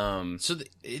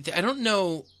 I don't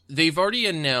know. They've already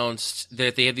announced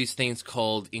that they have these things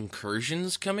called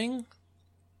incursions coming.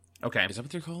 Okay. Is that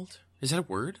what they're called? Is that a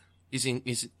word?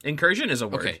 Incursion is a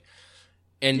word. Okay.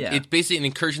 And it's basically, an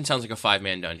incursion sounds like a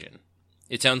 5-man dungeon.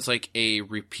 It sounds like a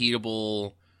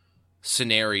repeatable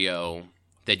scenario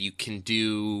that you can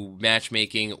do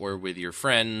matchmaking or with your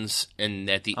friends, and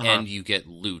at the end you get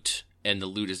loot, and the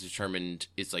loot is determined,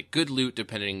 it's like good loot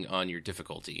depending on your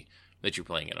difficulty that you're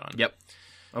playing it on. Yep.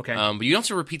 Okay. But you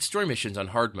also repeat story missions on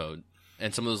hard mode,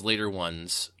 and some of those later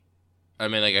ones, I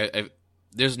mean, like,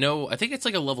 there's no, I think it's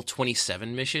like a level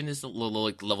 27 mission is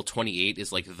like level 28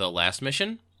 is like the last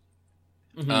mission.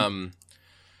 Mm-hmm.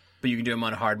 But you can do them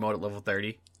on hard mode at level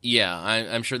 30. Yeah,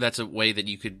 I'm sure that's a way that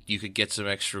you could get some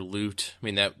extra loot. I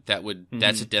mean, that would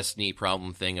that's a Destiny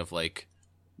problem thing of like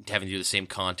having to do the same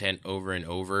content over and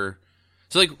over.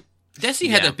 So like Destiny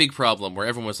had that big problem where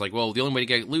everyone was like, well, the only way to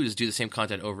get loot is do the same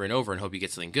content over and over and hope you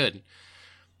get something good.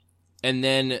 And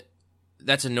then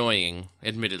that's annoying,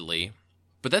 admittedly,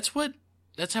 but that's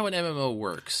how an MMO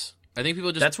works. I think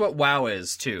people just that's what WoW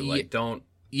is too. Like don't.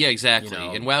 Yeah, exactly. You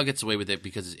know. And WoW gets away with it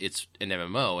because it's an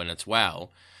MMO and it's WoW.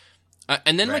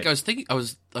 And then, like, I was thinking, I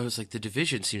was like, the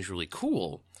Division seems really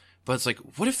cool, but it's like,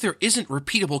 what if there isn't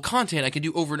repeatable content I can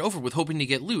do over and over with hoping to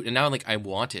get loot? And now, like, I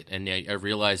want it, and I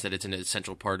realize that it's an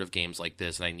essential part of games like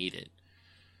this, and I need it.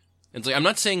 And it's like, I'm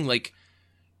not saying, like,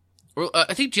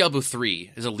 I think Diablo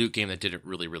 3 is a loot game that did it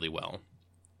really, really well.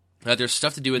 There's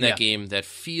stuff to do in that game that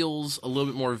feels a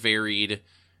little bit more varied.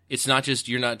 It's not just,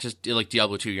 you're not just, like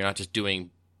Diablo 2, you're not just doing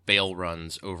bail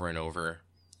runs over and over.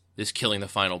 Just killing the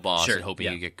final boss and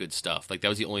hoping you get good stuff. Like, that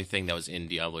was the only thing that was in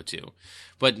Diablo 2.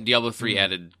 But Diablo 3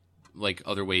 added, like,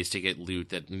 other ways to get loot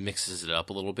that mixes it up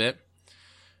a little bit.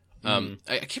 I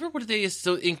can't remember what it is.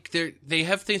 So they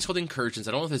have things called incursions.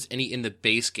 I don't know if there's any in the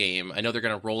base game. I know they're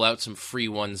going to roll out some free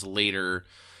ones later.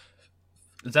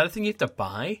 Is that a thing you have to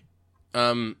buy?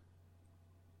 I'm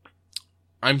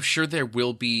sure there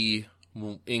will be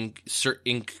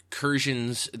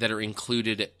incursions that are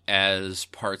included as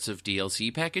parts of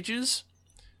DLC packages,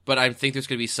 but I think there's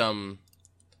going to be some.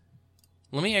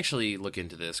 Let me actually look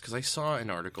into this because I saw an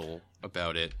article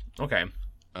about it. Okay.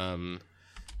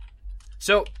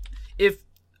 So the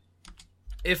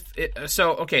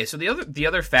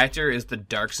other factor is the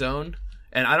Dark Zone,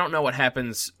 and I don't know what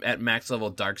happens at max level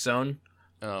Dark Zone.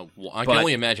 I can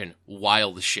only imagine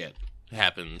wild shit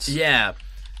happens. Yeah.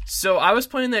 So I was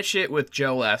playing that shit with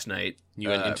Joe last night. You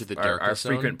went into the Dark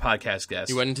Zone? Our frequent podcast guest.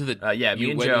 You went into the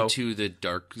into the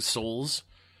Dark Souls.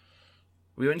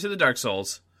 We went into the Dark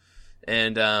Souls,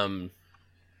 and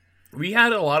we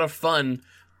had a lot of fun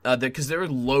because there were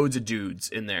loads of dudes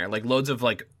in there, like loads of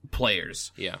like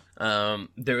players. Yeah.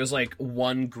 There was like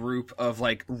one group of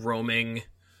like roaming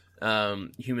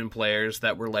human players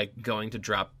that were like going to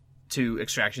drop to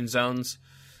extraction zones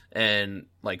and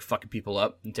like fucking people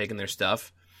up and taking their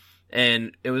stuff.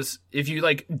 And it was, if you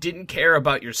like didn't care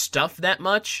about your stuff that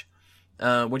much,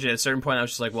 which at a certain point I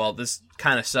was just like, well, this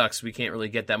kind of sucks. We can't really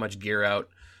get that much gear out.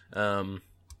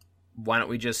 Why don't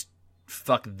we just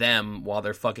fuck them while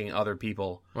they're fucking other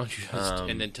people? Why don't you just,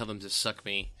 and then tell them to suck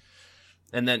me?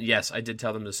 And then, yes, I did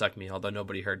tell them to suck me, although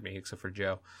nobody heard me except for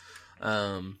Joe.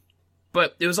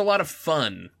 But it was a lot of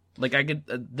fun. Like, I could,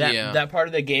 that part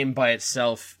of the game by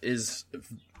itself is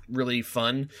really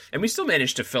fun. And we still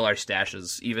managed to fill our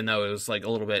stashes, even though it was, like,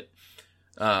 a little bit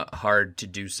hard to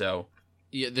do so.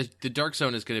 Yeah, the Dark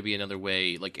Zone is going to be another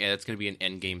way, like, it's going to be an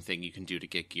end game thing you can do to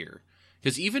get gear.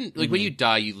 Because even like when you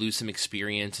die, you lose some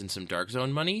experience and some Dark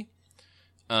Zone money.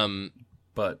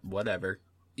 But whatever.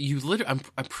 You literally,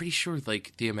 I'm pretty sure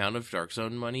like the amount of Dark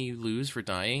Zone money you lose for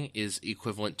dying is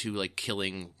equivalent to like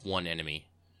killing one enemy.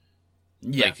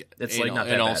 Yeah, like, it's like not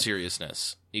that in all bad.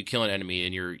 seriousness. You kill an enemy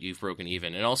and you've broken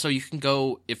even. And also you can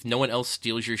go, if no one else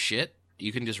steals your shit,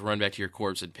 you can just run back to your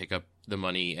corpse and pick up the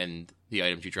money and the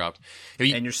items you dropped.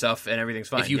 And your stuff and everything's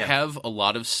fine. If you have a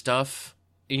lot of stuff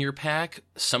in your pack,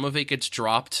 some of it gets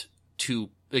dropped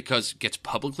because it gets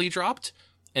publicly dropped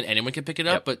and anyone can pick it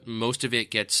up, but most of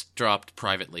it gets dropped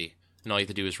privately. And all you have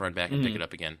to do is run back and pick it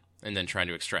up again and then trying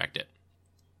to extract it.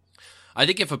 I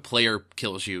think if a player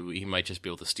kills you, he might just be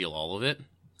able to steal all of it.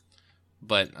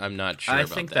 But I'm not sure about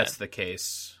that. I think that's the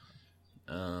case.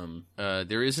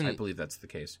 There isn't. I believe that's the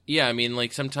case. Yeah, I mean,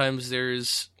 like sometimes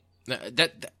there's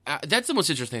that's the most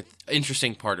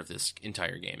interesting part of this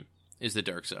entire game is the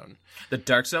Dark Zone. The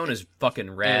Dark Zone is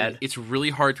fucking rad. And it's really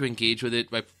hard to engage with it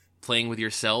by playing with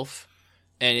yourself,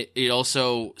 and it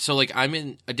also like I'm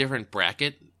in a different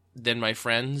bracket than my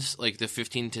friends. Like the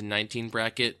 15 to 19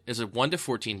 bracket is a 1 to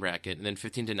 14 bracket, and then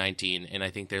 15 to 19, and I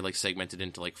think they're like segmented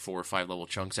into like 4 or 5 level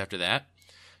chunks after that,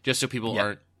 just so people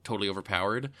aren't totally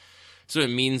overpowered. So it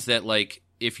means that like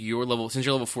if you're since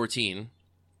you're level 14,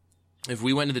 if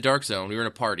we went to the Dark Zone, we were in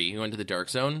a party, we went to the Dark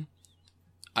Zone,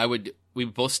 we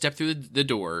would both step through the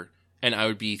door, and I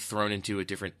would be thrown into a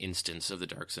different instance of the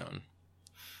Dark Zone.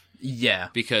 Yeah,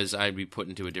 because I'd be put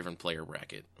into a different player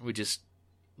bracket, which is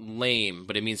lame,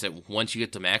 but it means that once you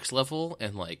get to max level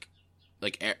and like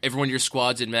everyone in your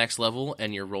squad's in max level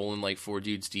and you're rolling like 4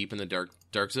 dudes deep in the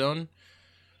dark zone,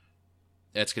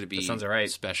 that's going to be that sounds all right.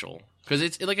 Special because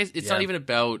it's not even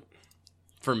about,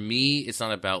 for me it's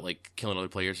not about like killing other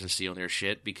players and stealing their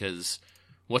shit, because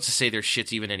what's to say their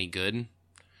shit's even any good,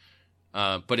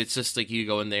 but it's just like you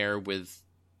go in there with,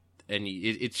 and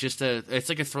it's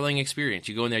like a thrilling experience.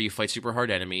 You go in there, you fight super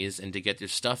hard enemies, and to get your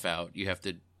stuff out you have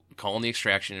to call in the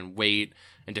extraction and wait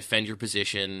and defend your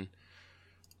position,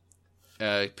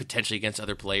 potentially against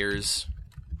other players.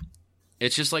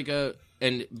 It's just like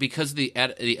and because the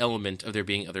element of there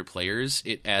being other players,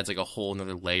 it adds like a whole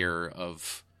another layer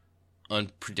of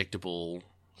unpredictable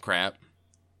crap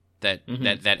that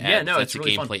adds. That's a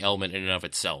really gameplay fun element in and of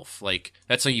itself. Like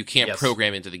that's something you can't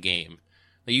program into the game.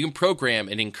 Like, you can program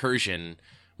an incursion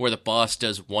where the boss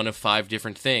does one of 5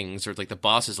 different things, or like the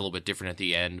boss is a little bit different at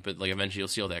the end, but like eventually you'll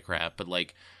steal that crap. But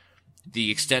like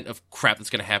the extent of crap that's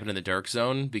going to happen in the Dark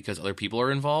Zone because other people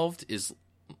are involved is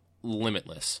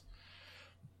limitless.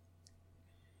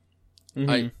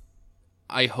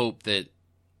 I hope that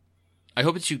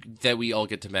we all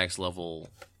get to max level,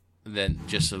 then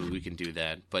just so we can do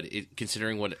that. But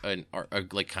considering what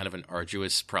like kind of an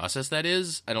arduous process that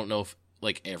is, I don't know if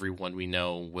like everyone we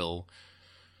know will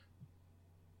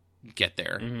get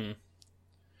there.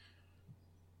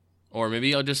 Or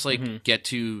maybe I'll just like get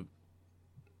to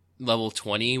level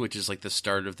 20, which is like the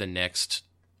start of the next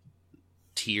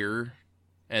tier,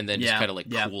 and then just kind of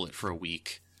like cool it for a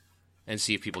week and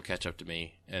see if people catch up to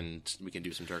me and we can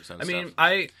do some Dark Zone stuff.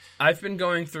 I mean, I've been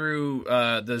going through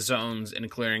the zones and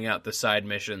clearing out the side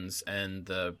missions and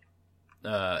the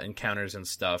encounters and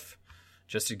stuff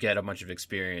just to get a bunch of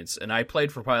experience. And I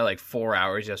played for probably like 4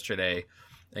 hours yesterday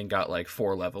and got like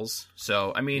 4 levels.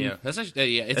 So, I mean... Yeah, that's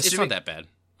actually, it's not that bad.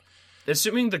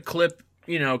 Assuming the clip,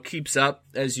 keeps up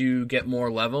as you get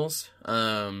more levels,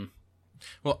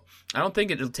 well, I don't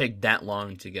think it'll take that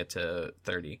long to get to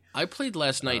 30. I played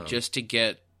last night just to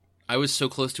get... I was so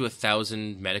close to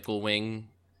 1,000 medical wing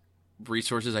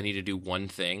resources, I needed to do one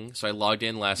thing. So I logged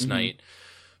in last night,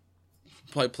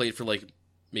 probably played for like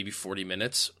maybe 40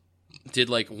 minutes, did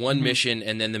like one mission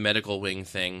and then the medical wing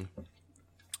thing,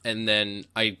 and then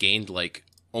I gained like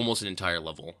almost an entire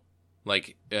level.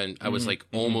 Like, and I was like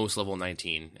almost level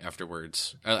 19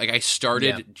 afterwards. I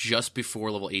started just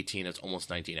before level 18. It's almost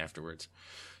 19 afterwards.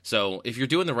 So if you're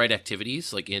doing the right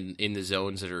activities, like in the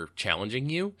zones that are challenging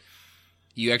you,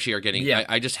 you actually are getting... Yeah.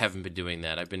 I just haven't been doing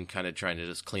that. I've been kind of trying to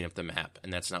just clean up the map,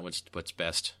 and that's not what's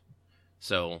best.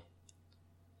 So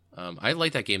I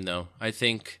like that game, though. I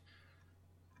think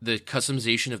the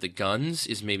customization of the guns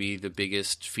is maybe the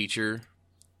biggest feature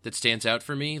that stands out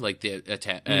for me. Like the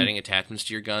adding attachments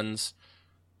to your guns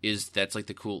that's like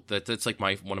the cool... That's like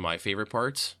one of my favorite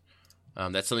parts.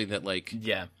 That's something that like...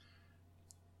 Yeah.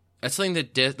 That's something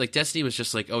that Destiny was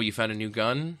just like, oh, you found a new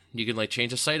gun? You can like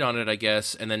change the sight on it, I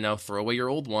guess, and then now throw away your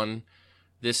old one.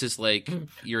 This is like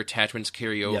your attachments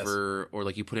carry over, or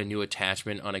like you put a new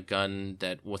attachment on a gun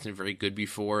that wasn't very good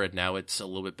before, and now it's a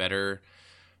little bit better.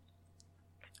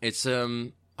 It's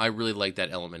I really like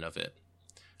that element of it.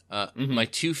 My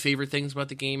 2 favorite things about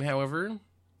the game, however,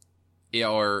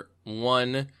 are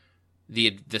one,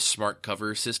 the smart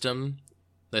cover system,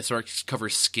 the smart cover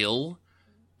skill,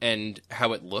 and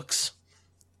how it looks,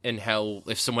 and how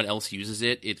if someone else uses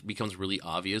it, it becomes really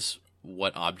obvious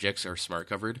what objects are smart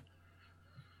covered.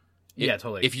 Yeah,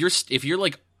 totally. If you're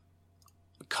like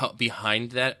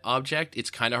behind that object,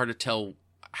 it's kind of hard to tell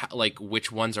like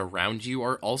which ones around you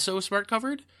are also smart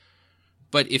covered.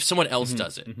 But if someone else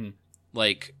does it,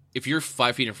 like if you're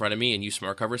 5 feet in front of me and you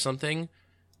smart cover something,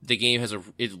 the game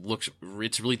it's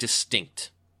really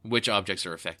distinct which objects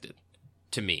are affected.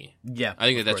 To me, yeah, I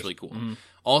think that's really cool.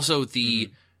 Also,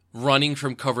 the running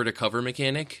from cover to cover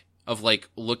mechanic of like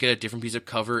look at a different piece of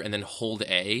cover and then hold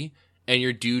A, and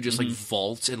your dude just like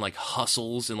vaults and like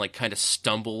hustles and like kind of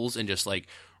stumbles and just like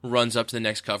runs up to the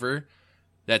next cover.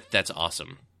 That's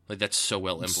awesome. Like that's so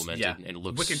well implemented and it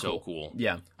looks wicked so cool.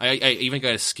 Yeah, I even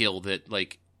got a skill that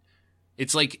like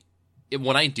it's like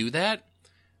when I do that,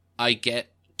 I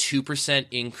get 2%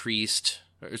 increased.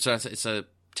 It's a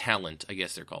talent, I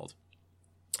guess they're called.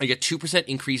 I get 2%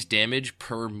 increased damage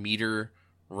per meter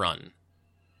run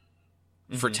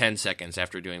for 10 seconds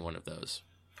after doing one of those.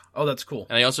 Oh, that's cool.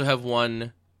 And I also have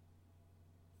one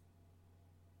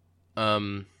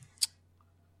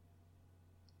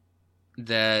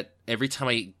that every time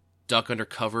I duck under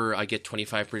cover, I get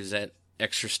 25%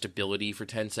 extra stability for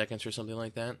 10 seconds or something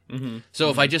like that. So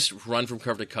if I just run from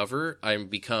cover to cover, I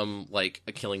become like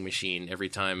a killing machine every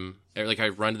time. Like I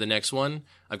run to the next one,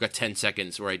 I've got 10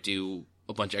 seconds where I do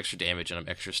a bunch of extra damage and I'm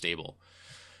extra stable.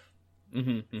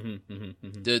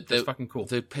 That's fucking cool.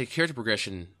 The character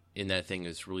progression in that thing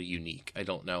is really unique. I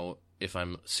don't know if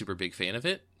I'm a super big fan of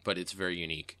it, but it's very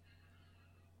unique.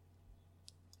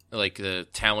 Like the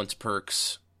talents,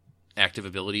 perks, active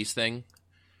abilities thing.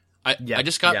 I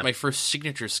just got my first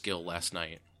signature skill last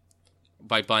night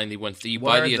by buying the one. You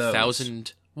buy the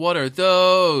 1,000. What are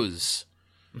those?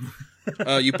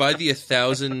 You buy the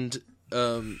 1,000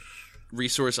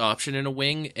 resource option in a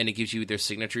wing, and it gives you their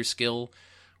signature skill,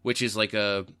 which is like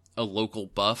a local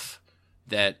buff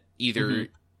that either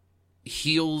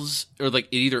heals or like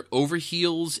it either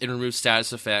overheals and removes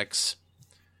status effects,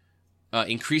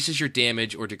 increases your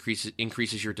damage or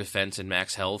increases your defense and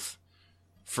max health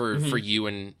for you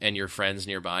and your friends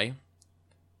nearby.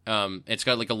 It's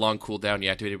got like a long cooldown. You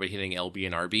activate it by hitting LB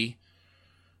and RB.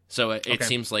 So it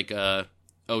seems like oh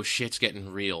shit's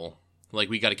getting real. Like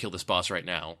we got to kill this boss right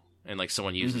now. And like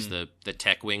someone uses the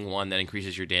tech wing one that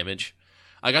increases your damage.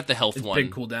 I got the health one.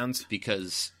 Big cooldowns.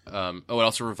 Because it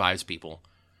also revives people.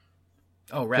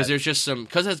 Oh, right. Because there's just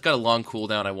because it's got a long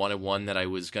cooldown, I wanted one that I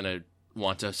was gonna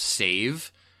want to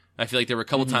save. I feel like there were a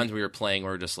couple times we were playing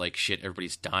where we're just like, shit,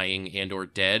 everybody's dying and or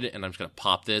dead, and I'm just gonna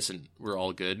pop this and we're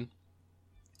all good.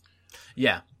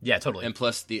 Yeah, totally. And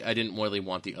plus, I didn't really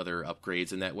want the other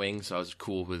upgrades in that wing, so I was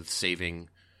cool with saving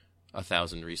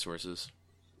 1,000 resources.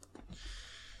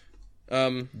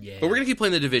 But we're gonna keep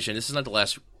playing The Division. This is not the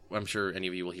last. I'm sure any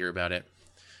of you will hear about it.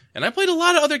 And I played a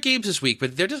lot of other games this week,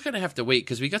 but they're just gonna have to wait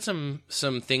because we got some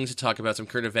things to talk about, some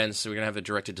current events. So we're gonna have a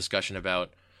directed discussion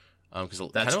about because a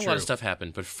lot of stuff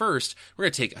happened. But first, we're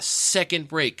gonna take a second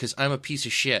break because I'm a piece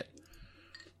of shit.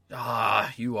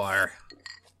 You are.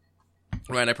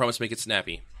 Ryan, I promise to make it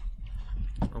snappy.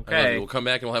 Okay. We'll come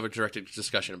back and we'll have a directed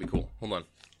discussion. It'll be cool. Hold on.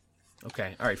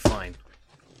 Okay. All right. Fine.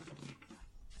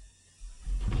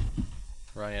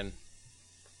 Ryan,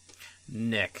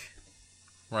 Nick.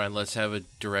 Ryan, let's have a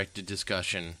directed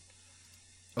discussion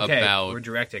about we're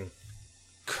directing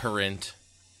current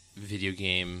video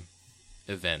game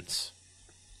events.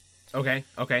 Okay.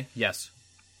 Yes.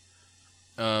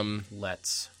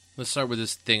 Let's start with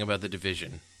this thing about The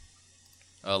Division.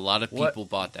 A lot of people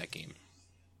bought that game.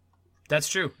 That's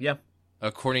true. Yeah.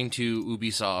 According to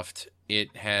Ubisoft,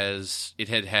 it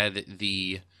had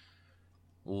the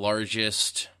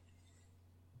largest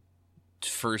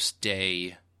first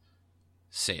day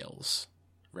sales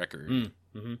record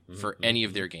for any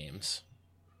of their games.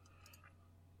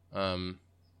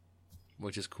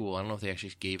 Which is cool. I don't know if they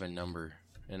actually gave a number.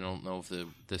 I don't know if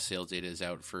the sales data is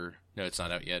out for... No, it's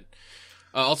not out yet.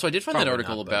 Also, I did find that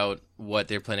article about what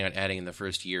they're planning on adding in the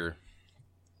first year.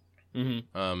 It's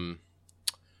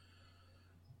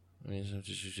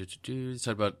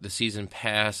talk about the season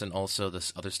pass and also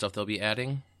this other stuff they'll be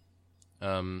adding.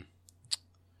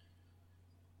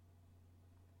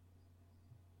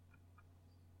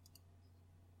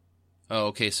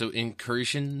 Okay, so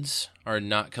incursions are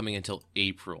not coming until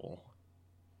April.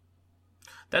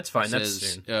 That's fine. That's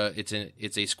soon.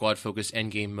 It's a squad-focused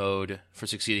endgame mode. For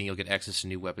succeeding, you'll get access to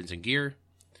new weapons and gear.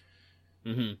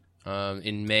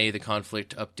 In May, the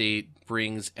Conflict update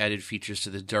brings added features to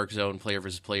the Dark Zone player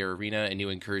versus player arena. A new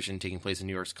incursion taking place in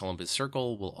New York's Columbus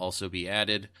Circle will also be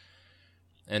added.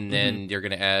 And then they're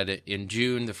going to add, in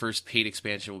June, the first paid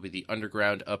expansion will be the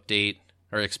Underground update,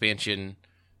 or expansion,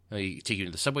 take you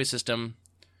to the subway system.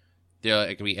 They're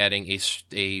going to be adding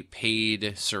a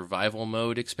paid survival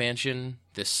mode expansion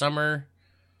this summer.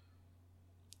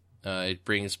 It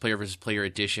brings player versus player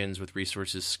additions with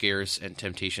resources scarce and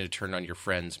temptation to turn on your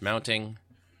friends mounting.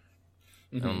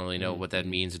 I don't really know what that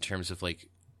means in terms of like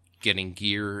getting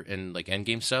gear and like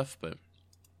endgame stuff, but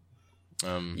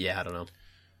yeah, I don't know.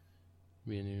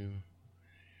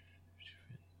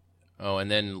 Oh,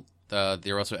 and then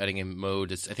they're also adding a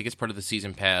mode. I think it's part of the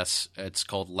season pass. It's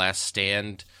called Last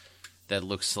Stand. That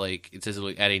looks like it says it'll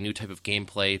add a new type of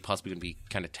gameplay, possibly going to be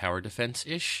kind of tower defense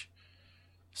ish.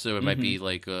 So it might be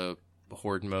like a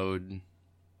horde mode,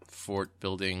 fort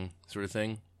building sort of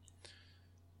thing.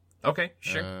 Okay,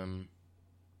 sure.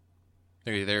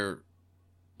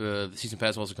 The season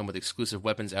pass will also come with exclusive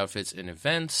weapons, outfits, and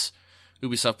events.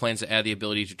 Ubisoft plans to add the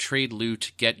ability to trade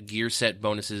loot, get gear set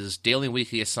bonuses, daily and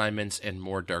weekly assignments, and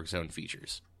more Dark Zone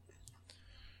features.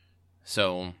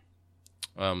 So,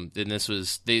 then this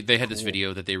was they had this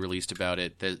video that they released about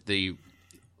it. The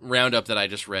roundup that I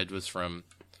just read was from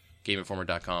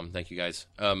GameInformer.com. Thank you guys.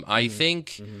 I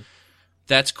think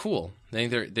that's cool. I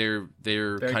think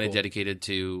they're kind of dedicated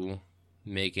to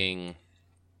making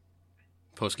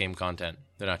post game content.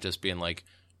 They're not just being like,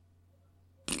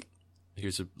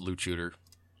 here's a loot shooter.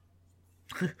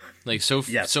 Like so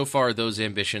far, those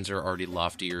ambitions are already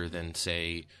loftier than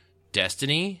say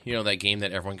Destiny. You know, that game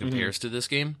that everyone compares to this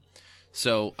game.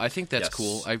 So I think that's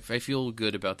cool. I feel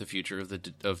good about the future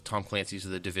of Tom Clancy's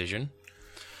The Division.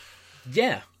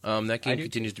 Yeah, that game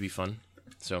continues to be fun.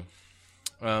 So,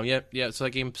 So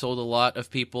that game sold a lot of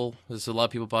people. There's a lot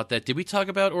of people bought that. Did we talk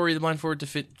about Ori the Blind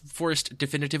Forest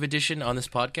Definitive Edition on this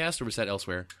podcast, or was that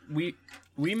elsewhere? We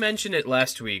mentioned it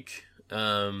last week,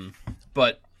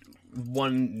 but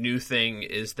one new thing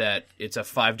is that it's a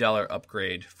 $5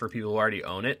 upgrade for people who already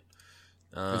own it.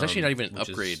 It's actually not even an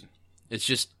upgrade. It's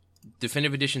just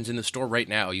Definitive Edition's in the store right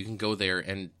now. You can go there,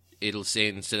 and it'll say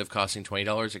instead of costing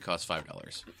 $20, it costs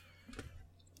 $5.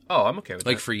 Oh, I'm okay with that.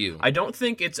 Like for you. I don't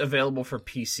think it's available for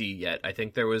PC yet. I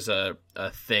think there was a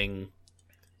thing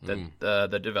that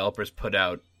the developers put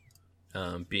out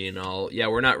being all,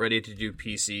 we're not ready to do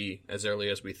PC as early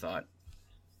as we thought.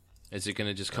 Is it going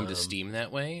to just come to Steam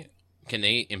that way? Can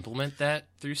they implement that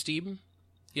through Steam?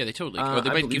 Yeah, they totally can. Or they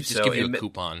might give you a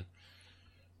coupon.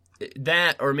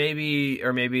 That, or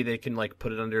maybe they can like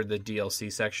put it under the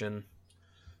DLC section.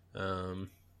 Well,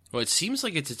 it seems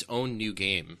like it's its own new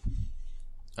game.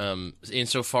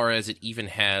 Insofar as it even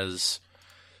has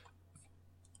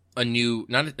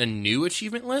not a new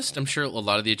achievement list. I'm sure a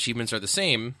lot of the achievements are the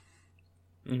same,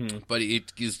 but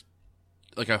it is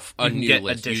like a new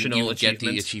list. You get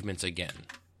the achievements again.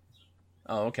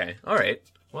 Oh, okay. All right.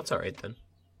 Well, that's all right then.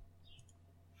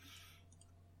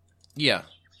 Yeah.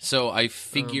 So I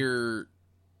figure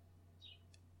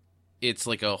it's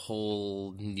like a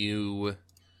whole new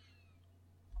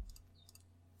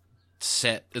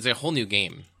set. It's a whole new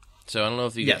game. So I don't know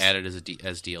if you can add it as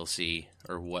as DLC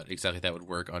or what exactly that would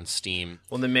work on Steam.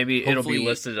 Well, then maybe it'll be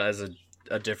listed as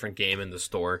a different game in the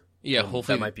store. Yeah,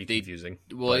 hopefully that might be confusing.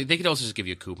 Well, they could also just give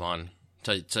you a coupon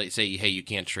to say, hey, you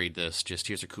can't trade this. Just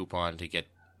here's a coupon to get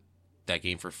that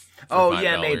game for $5.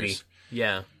 Yeah, maybe.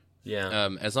 Yeah.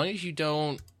 As long as you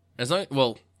don't,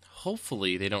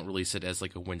 hopefully they don't release it as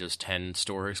like a Windows 10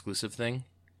 store exclusive thing.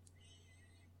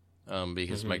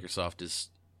 Because Microsoft is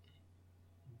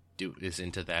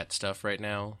into that stuff right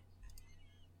now.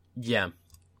 Yeah.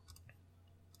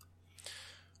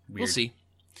 Weird. We'll see.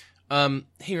 Hey,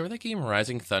 remember that game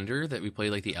Rising Thunder that we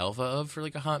played like the alpha of for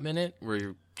like a hot minute, where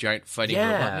you're giant fighting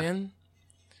robot man?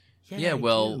 Yeah,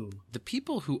 well, the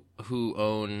people who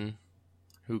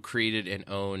created and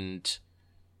own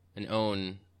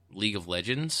League of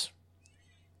Legends,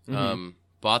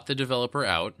 bought the developer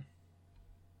out,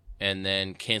 and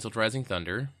then canceled Rising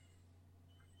Thunder.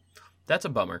 That's a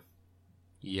bummer.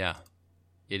 Yeah,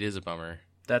 it is a bummer.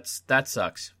 That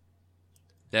sucks.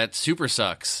 That super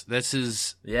sucks. This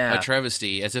is a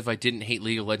travesty, as if I didn't hate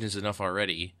League of Legends enough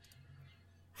already.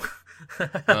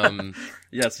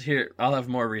 Yes, here, I'll have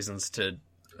more reasons to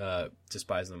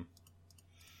despise them.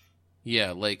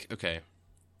 Yeah, like, okay.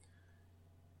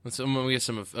 We get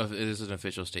some it is an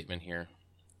official statement here.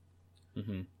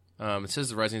 It says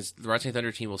the Rising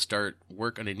Thunder team will start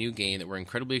work on a new game that we're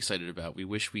incredibly excited about. We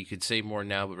wish we could say more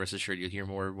now, but rest assured you'll hear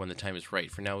more when the time is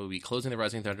right. For now, we'll be closing the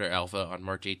Rising Thunder Alpha on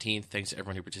March 18th. Thanks to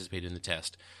everyone who participated in the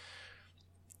test.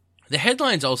 The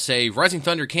headlines all say Rising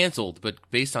Thunder canceled, but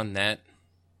based on that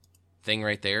thing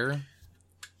right there,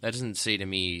 that doesn't say to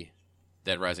me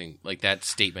that that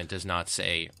statement does not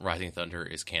say Rising Thunder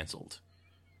is canceled.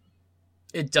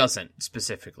 It doesn't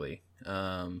specifically.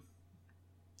 I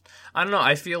don't know.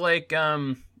 I feel like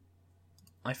if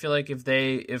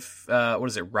what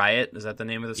is it? Riot, is that the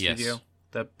name of the studio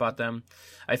that bought them?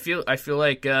 I feel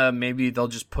like maybe they'll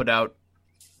just put out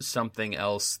something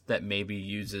else that maybe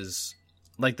uses,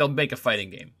 like, they'll make a fighting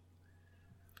game,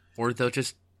 or they'll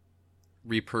just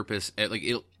repurpose it. Like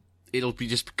it'll be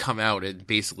just come out and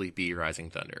basically be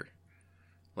Rising Thunder,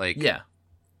 like, yeah,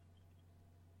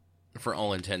 for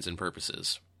all intents and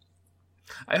purposes.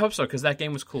 I hope so, because that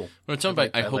game was cool. Well, it's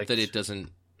something I hope that it doesn't.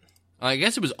 I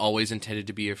guess it was always intended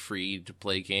to be a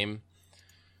free-to-play game.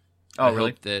 Oh,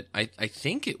 really? Hope that I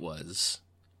think it was.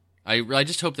 I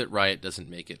just hope that Riot doesn't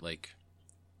make it, like,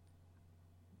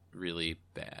 really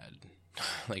bad.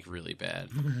 Like, really bad.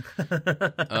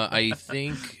 I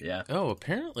think... Yeah. Oh,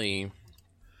 apparently...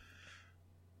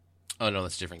 Oh, no,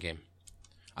 that's a different game.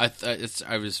 I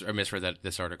misread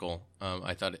this article.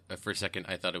 I thought, for a second,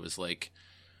 I thought it was, like...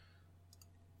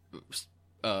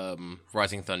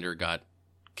 Rising Thunder got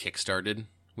kickstarted,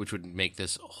 which would make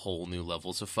this whole new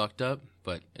levels of fucked up,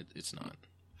 but it's not.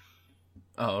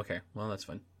 Oh, okay. Well, that's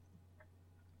fine.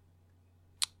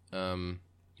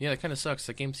 Yeah, that kind of sucks.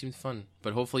 That game seems fun,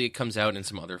 but hopefully it comes out in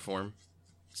some other form.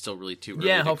 It's still really too early.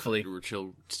 Yeah, hopefully.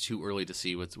 It's too early to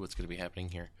see what's going to be happening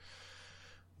here.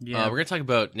 Yeah, we're going to talk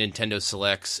about Nintendo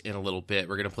Selects in a little bit.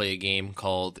 We're going to play a game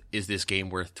called Is This Game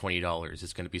Worth $20?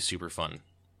 It's going to be super fun.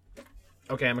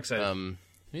 Okay, I'm excited.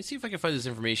 Let me see if I can find this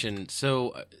information.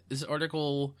 So this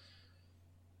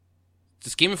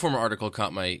Game Informer article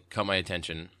caught my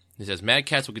attention. It says Mad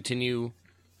Catz will continue.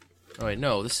 Oh wait,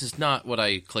 no, this is not what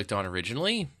I clicked on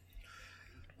originally.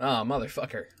 Oh,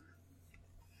 motherfucker!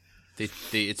 They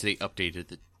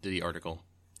updated the article.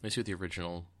 Let me see what the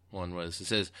original one was. It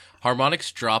says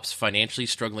Harmonix drops financially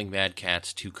struggling Mad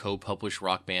Catz to co-publish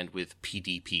Rock Band with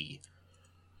PDP.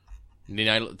 The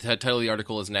title of the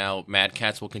article is now Mad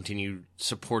Catz will continue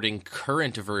supporting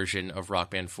current version of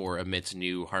Rock Band 4 amidst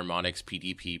new Harmonix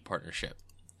PDP partnership.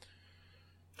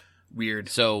 Weird.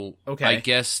 So, okay. I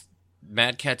guess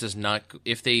Mad Catz is not...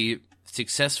 If they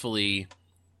successfully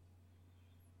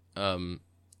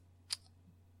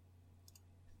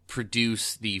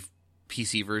produce the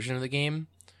PC version of the game,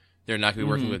 they're not going to be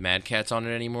working with Mad Catz on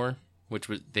it anymore, which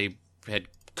was they had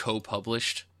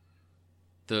co-published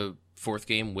the fourth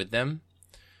game with them.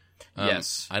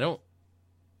 Yes. I don't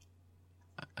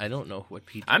know what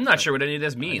PDP... I'm not sure what any of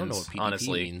this means, I don't know what PDP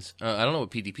honestly. means. I don't know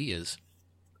what PDP is.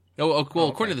 Well,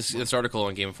 according to this article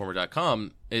on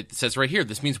GameInformer.com, it says right here,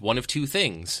 this means one of two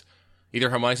things. Either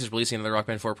Harmonix is releasing another Rock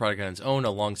Band 4 product on its own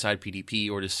alongside PDP,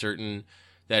 or it is certain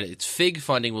that its FIG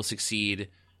funding will succeed,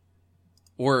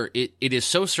 or it is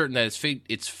so certain that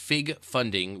its FIG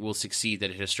funding will succeed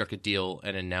that it has struck a deal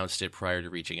and announced it prior to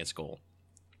reaching its goal.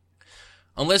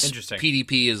 Unless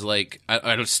PDP is like...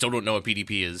 I still don't know what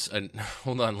PDP is.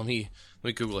 Hold on, let me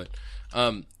Google it.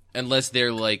 Unless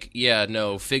they're like, yeah,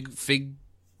 no, FIG,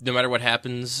 no matter what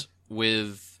happens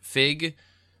with FIG,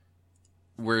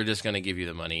 we're just going to give you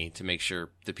the money to make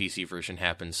sure the PC version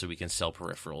happens so we can sell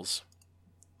peripherals.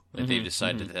 Like they've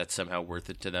decided that that's somehow worth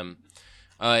it to them.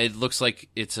 It looks like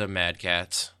it's a Mad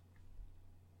Catz.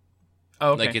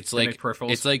 Oh, okay. Like it's like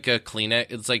a Kleenex.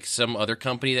 It's like some other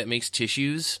company that makes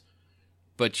tissues,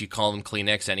 but you call them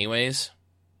Kleenex anyways.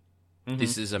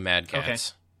 This is a Mad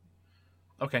Catz.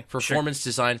 Okay. Performance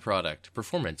designed product.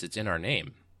 Performance, it's in our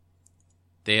name.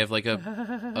 They have like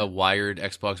a wired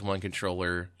Xbox One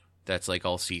controller that's like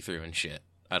all see-through and shit.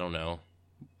 I don't know.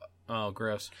 Oh,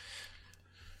 gross.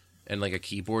 And like a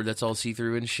keyboard that's all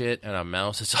see-through and shit, and a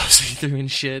mouse that's all see-through and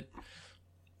shit.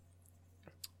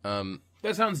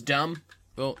 That sounds dumb.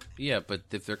 Well, yeah, but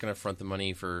if they're going to front the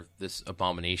money for this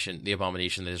abomination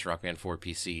that is Rock Band 4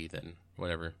 PC, then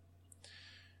whatever.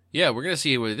 Yeah, we're going to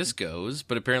see where this goes,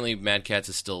 but apparently Mad Catz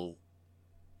is still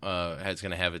it's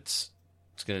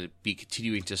going to be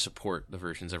continuing to support the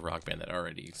versions of Rock Band that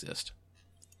already exist.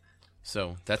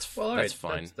 So that's fine.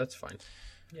 That's fine.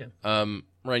 Yeah.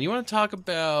 Ryan, you want to talk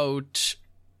about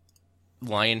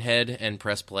Lionhead and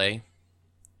Press Play?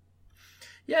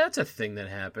 Yeah, that's a thing that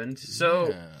happened.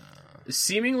 So,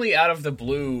 seemingly out of the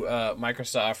blue,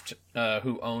 Microsoft,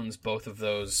 who owns both of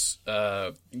those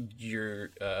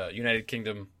United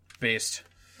Kingdom-based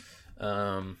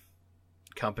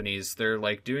companies, they're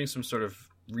like doing some sort of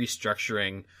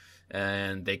restructuring,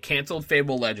 and they canceled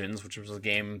Fable Legends, which was a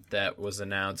game that was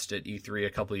announced at E3 a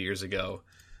couple of years ago.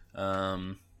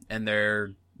 And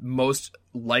they're most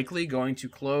likely going to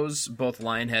close both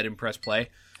Lionhead and Press Play.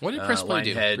 What did Press Play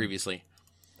do Lionhead- previously?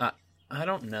 I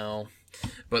don't know.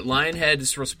 But Lionhead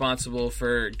is responsible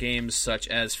for games such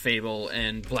as Fable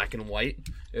and Black and White.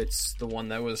 It's the one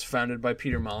that was founded by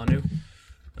Peter Molyneux.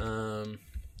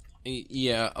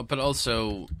 Yeah, but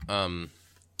also,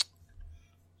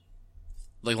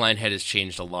 like Lionhead has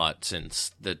changed a lot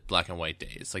since the Black and White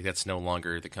days. Like that's no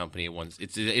longer the company it once.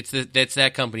 It's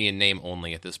that company in name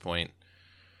only at this point.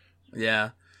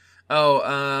 Yeah.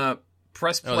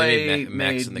 Press Oh, Play they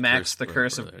made Max the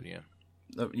Curse of... Brotherhood,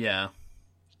 yeah. Yeah.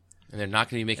 And they're not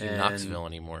going to be making And- Knoxville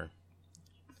anymore.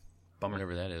 Bummer.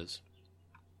 Whatever that is.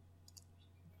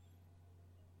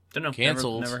 Don't know.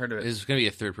 Canceled. Never heard of it. It's going to be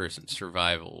a third-person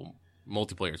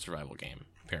multiplayer survival game,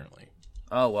 apparently.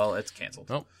 Oh, well, it's canceled.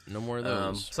 Nope, no more of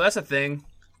those. So that's a thing.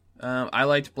 I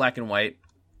liked Black and White,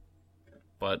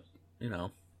 but,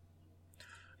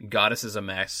 Goddess is a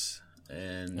mess.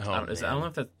 And I don't know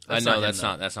if that's no, him, that's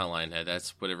though. not Lionhead.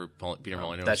 That's whatever Peter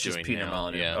Molyneux That's is just doing Peter now.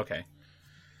 Molyneux. Yeah. Okay.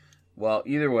 Well,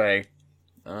 either way,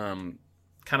 kind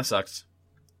of sucks.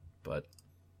 But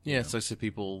Yeah, it sucks that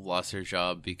people lost their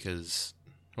job because,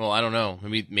 well, I don't know.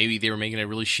 Maybe they were making a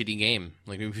really shitty game.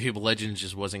 Like maybe Fable Legends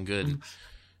just wasn't good.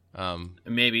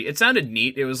 maybe it sounded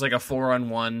neat. It was like a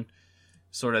 4-on-1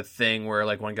 sort of thing where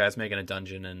like one guy's making a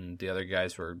dungeon and the other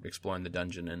guys were exploring the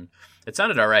dungeon, and it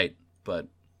sounded all right. But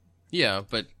Yeah,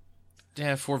 but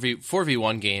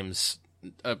 4v1 games,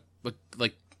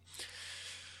 like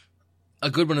a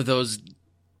good one of those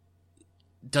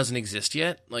doesn't exist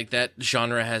yet. Like that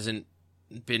genre hasn't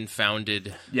been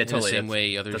founded Yeah, in totally. the same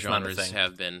way other That's not a genres thing.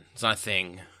 have been. It's not a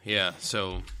thing. Yeah,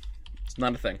 so it's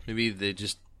not a thing. maybe the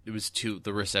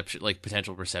reception, like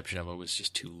potential reception of it was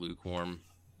just too lukewarm.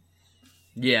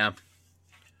 Yeah,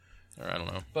 Or I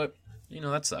don't know. but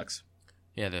that sucks.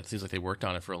 Yeah, that seems like they worked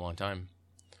on it for a long time.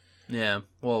 Yeah,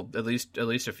 well, at least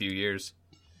a few years.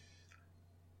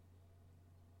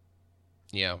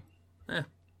 Yeah. Eh.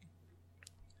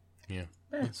 Yeah.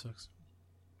 Eh. That sucks.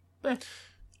 Eh.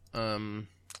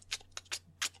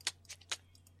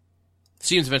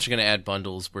 Steam's eventually going to add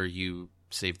bundles where you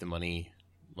save the money,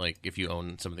 like if you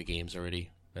own some of the games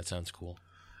already. That sounds cool.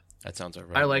 That sounds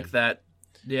alright. I like that.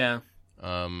 Yeah.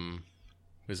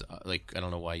 Because like I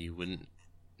don't know why you wouldn't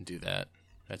do that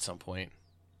at some point.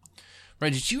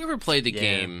 Right? Did you ever play the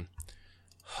game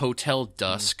Hotel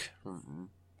Dusk?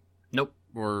 Nope.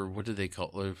 Or what did they call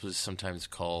it? It was sometimes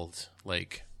called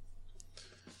like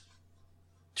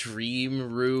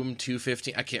Dream Room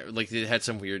 215. I can't, like, it had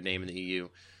some weird name in the EU.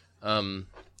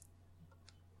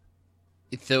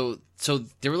 So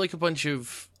there were like a bunch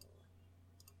of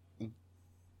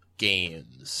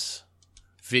games,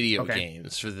 video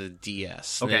games for the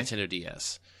DS, the Nintendo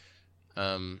DS.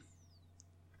 And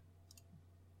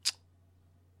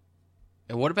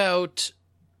what about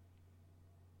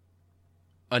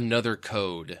Another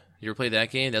Code? You ever play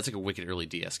that game? That's like a wicked early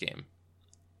DS game.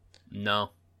 No.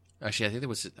 Actually, I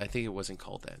think it wasn't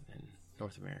called that in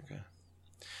North America.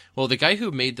 Well, the guy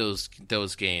who made those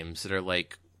games that are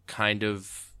like kind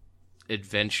of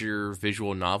adventure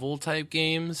visual novel type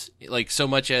games, like so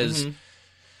much as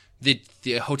the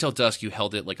Hotel Dusk, you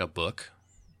held it like a book,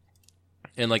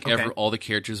 and like all the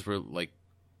characters were like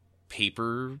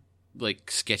paper, like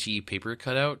sketchy paper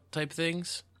cutout type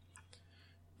things.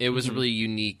 It was a really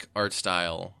unique art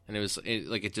style, and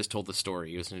it just told the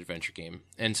story. It was an adventure game,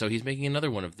 and so he's making another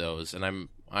one of those. And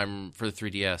I'm for the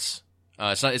 3DS.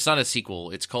 It's not a sequel.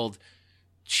 It's called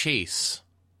Chase.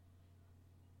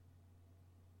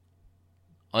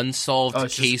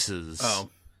 Unsolved Cases.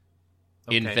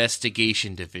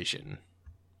 Investigation Division.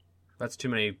 That's too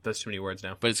many words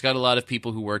now. But it's got a lot of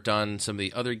people who worked on some of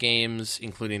the other games,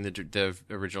 including the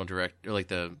original director, like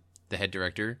the head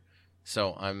director.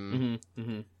 So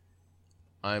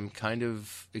I'm kind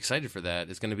of excited for that.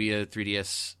 It's going to be a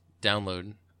 3DS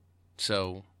download.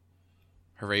 So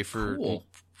hooray for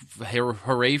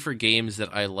hooray for games that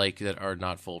I like that are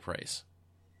not full price.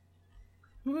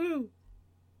 Woo!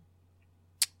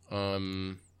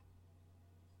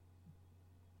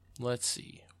 Let's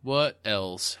see. What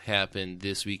else happened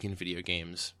this week in video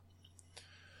games?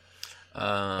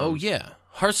 Oh yeah,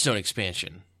 Hearthstone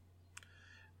expansion.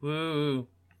 Woo!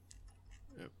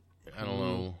 I don't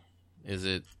know. Is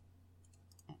it?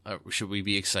 Should we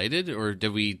be excited, or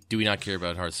do we not care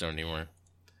about Hearthstone anymore?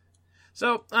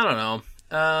 So I don't know.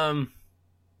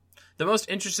 The most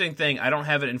interesting thing, I don't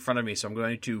have it in front of me, so I'm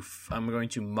going to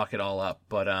muck it all up.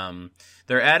 But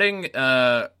they're adding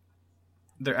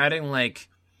like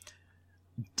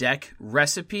deck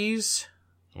recipes.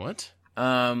 What?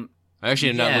 I actually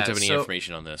have not looked up any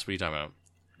information on this. What are you talking about?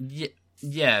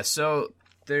 Yeah. So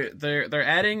they're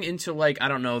adding into like I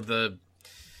don't know the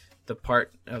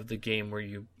part of the game where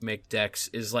you make decks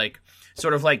is like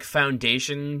sort of like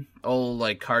foundational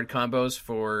like card combos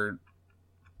for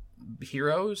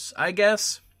heroes, I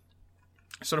guess.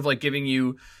 Sort of like giving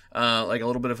you like a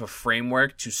little bit of a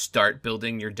framework to start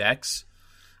building your decks.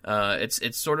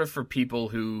 It's sort of for people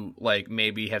who like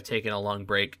maybe have taken a long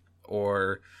break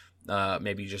or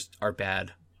maybe just are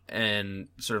bad, and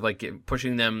sort of like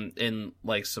pushing them in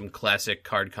like some classic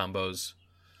card combos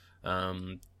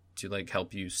to like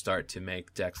help you start to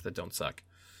make decks that don't suck.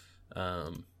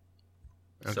 So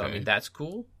I mean that's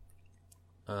cool.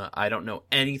 I don't know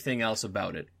anything else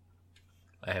about it.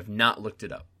 I have not looked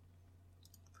it up.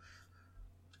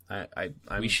 I'm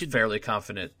fairly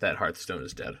confident that Hearthstone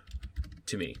is dead.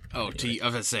 To me. Oh, anyway. I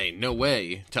was gonna say no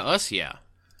way. To us, yeah.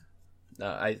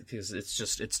 Because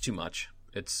it's too much.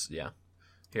 Yeah.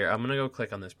 Here, I'm gonna go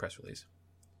click on this press release.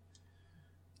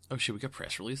 Oh shit, we got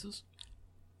press releases?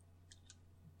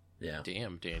 Yeah.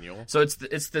 Damn, Daniel. So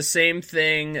it's the same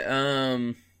thing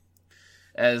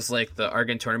as like the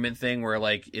Argent tournament thing, where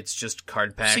like it's just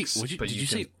card packs. Did you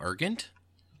say Argent?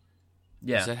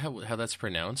 Yeah. Is that how that's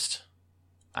pronounced?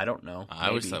 I don't know. I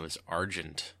always thought it was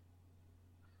Argent.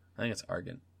 I think it's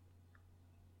Argent.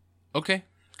 Okay,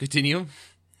 continue.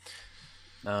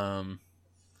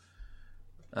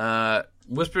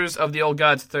 Whispers of the Old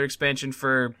Gods, the third expansion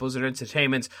for Blizzard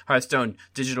Entertainment's Hearthstone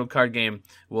digital card game,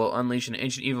 will unleash an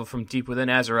ancient evil from deep within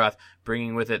Azeroth,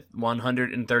 bringing with it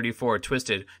 134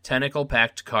 twisted,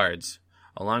 tentacle-packed cards,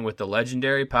 along with the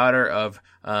legendary powder of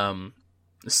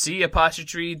C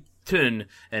apostrophe Tun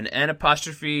and N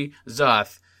apostrophe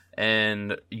Zoth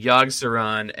and Yogg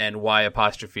Saron and Y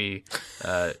apostrophe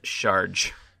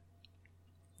Sharge.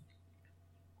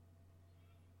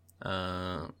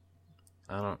 I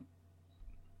don't.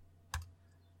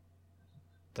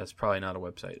 That's probably not a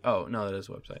website. Oh no, that is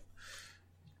a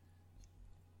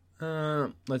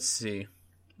website. Let's see.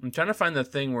 I'm trying to find the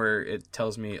thing where it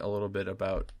tells me a little bit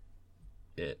about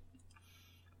it,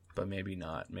 but maybe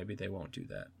not. Maybe they won't do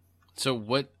that. So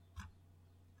what?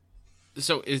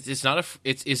 So it's not a.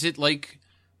 Is it like?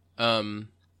 It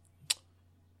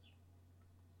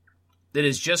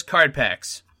is just card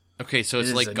packs. Okay, so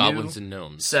it's like goblins and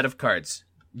gnomes. Set of cards.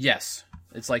 Yes,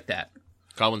 it's like that.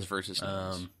 Goblins versus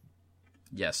gnomes.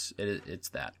 Yes, it's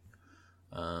that.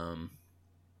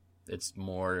 It's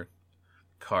more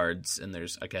cards, and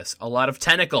there's, I guess, a lot of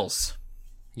tentacles.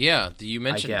 Yeah, you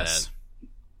mentioned that.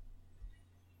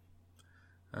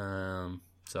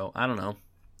 So I don't know.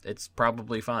 It's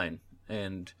probably fine,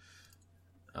 and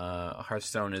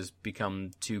Hearthstone has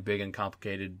become too big and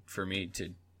complicated for me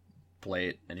to play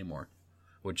it anymore,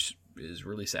 which is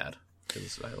really sad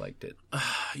because I liked it.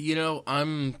 You know,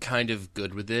 I'm kind of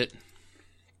good with it.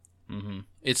 Mm-hmm.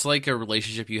 It's like a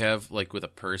relationship you have like with a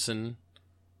person,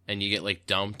 and you get like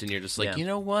dumped, and you're just like, you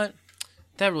know what?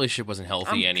 That relationship wasn't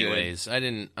healthy anyways.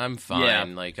 I'm fine. Yeah.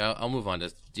 Like, I'll move on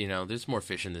to, there's more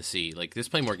fish in the sea. Like, there's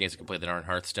plenty more games I can play that aren't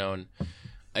Hearthstone.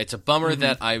 It's a bummer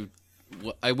that I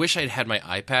wish I'd had my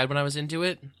iPad when I was into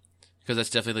it, because that's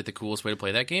definitely like the coolest way to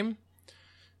play that game.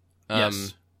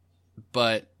 Yes.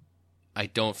 But I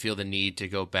don't feel the need to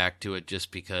go back to it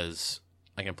just because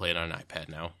I can play it on an iPad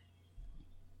now,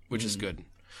 which is good.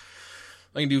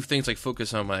 I can do things like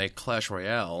focus on my Clash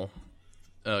Royale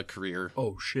career.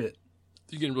 Oh, shit.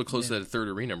 You're getting real close to that third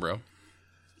arena, bro.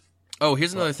 Oh,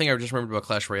 here's another thing I just remembered about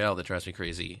Clash Royale that drives me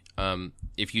crazy.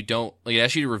 If you don't, like, it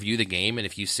asks you to review the game, and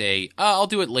if you say, I'll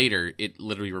do it later, it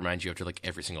literally reminds you after, like,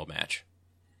 every single match.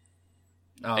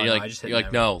 Oh, and you're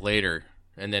like, no, later.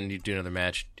 And then you do another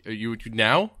match. Are you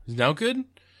now? Is now good?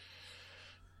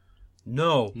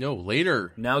 No,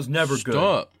 later. Now's never good.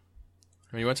 Stop.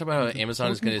 I mean, you want to talk about how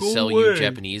Amazon is going to sell you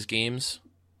Japanese games?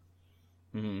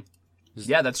 Mm-hmm.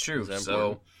 Yeah, that's true.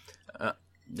 So,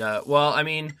 well, I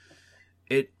mean,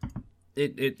 it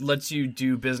lets you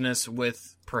do business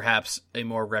with perhaps a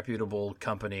more reputable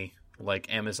company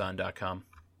like Amazon.com,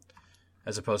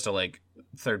 as opposed to like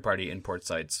third-party import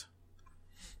sites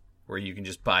where you can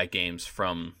just buy games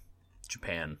from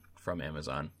Japan from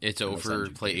Amazon. It's over.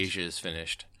 PlayAsia is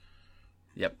finished.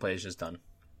 Yep, PlayAsia's done.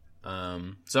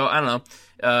 So I don't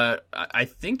know. I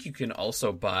think you can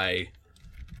also buy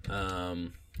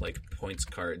like points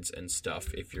cards and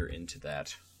stuff if you're into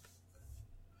that.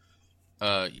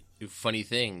 Funny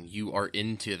thing, you are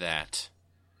into that.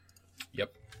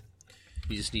 Yep.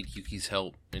 You just need Yuki's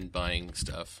help in buying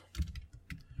stuff.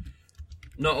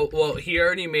 No, well, he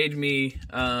already made me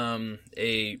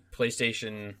a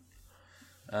PlayStation.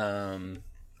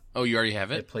 Oh, you already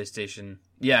have it? A PlayStation.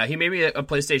 Yeah, he made me a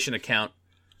PlayStation account.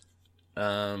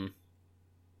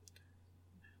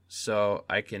 so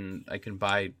I can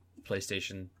buy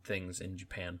PlayStation things in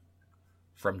Japan,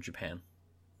 from Japan,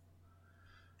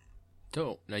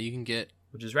 Dope. Now you can get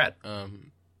which is rad.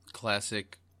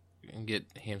 classic, and get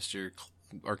hamster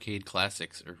arcade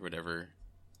classics or whatever.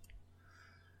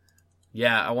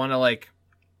 Yeah, I want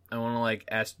to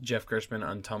ask Jeff Gerstmann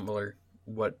on Tumblr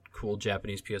what cool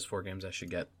Japanese PS4 games I should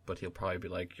get, but he'll probably be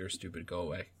like, "You're stupid, go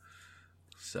away."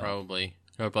 So Probably.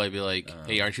 He'll probably be like,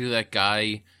 "Hey, aren't you that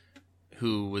guy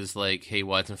who was like, hey,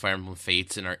 what's in Fire Emblem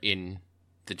Fates and are in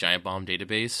the Giant Bomb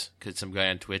database?" Because some guy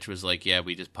on Twitch was like, "Yeah,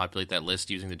 we just populate that list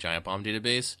using the Giant Bomb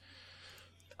database."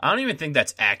 I don't even think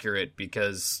that's accurate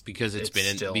because Because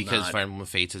still because not. Fire Emblem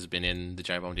Fates has been in the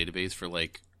Giant Bomb database for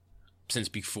like since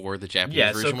before the Japanese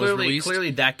Yeah, so version was released.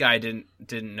 clearly that guy didn't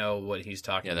know what he's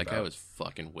talking Yeah, that about. guy was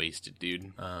fucking wasted,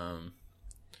 dude. But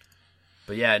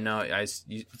yeah, no, it's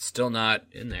still not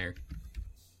in there.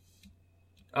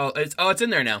 It's in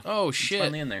there now. Oh It's shit!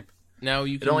 finally in there. Now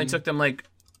you It can. only took them like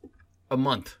a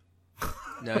month.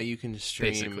 Now you can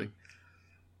stream. Basically.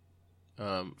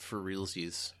 For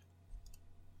realsies.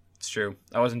 It's true.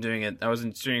 I wasn't doing it. I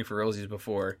wasn't streaming for realsies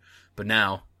before, but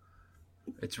now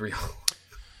it's real.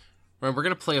 Right, we're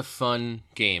gonna play a fun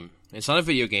game. It's not a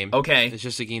video game. Okay. It's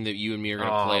just a game that you and me are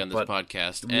gonna play on this but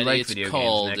podcast, we and like it's video games,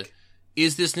 called Nick.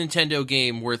 "Is this Nintendo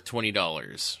game worth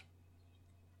 $20?"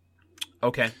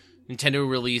 Okay. Nintendo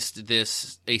released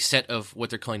a set of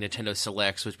what they're calling Nintendo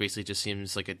Selects, which basically just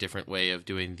seems like a different way of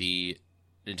doing the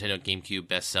Nintendo GameCube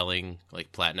best-selling,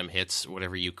 like platinum hits,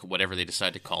 whatever they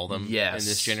decide to call them Yes. in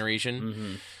this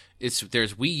generation. Mm-hmm.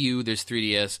 There's Wii U, there's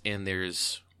 3DS, and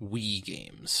there's Wii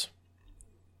games.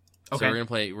 Okay. So we're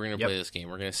gonna play this game.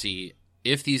 We're gonna see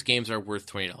if these games are worth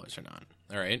 $20 or not.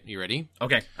 All right, you ready?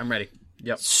 Okay, I'm ready.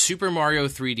 Yep. Super Mario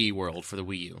 3D World for the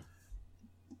Wii U,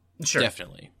 Sure.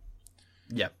 definitely.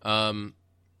 Yep.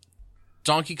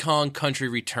 Donkey Kong Country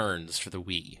Returns for the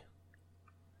Wii,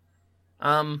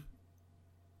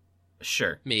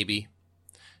 Sure. maybe.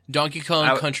 Donkey Kong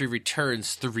I- Country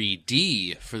Returns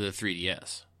 3D for the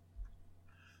 3DS.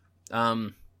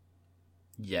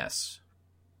 Yes.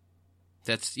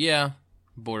 That's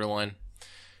borderline.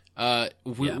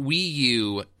 Wii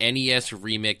U NES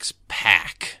Remix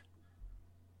Pack.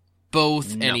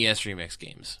 Both No. NES Remix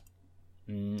games.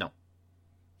 No.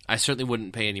 I certainly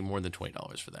wouldn't pay any more than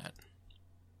 $20 for that.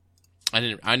 I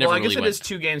never Well, I really guess it went. is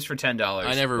 2 games for $10.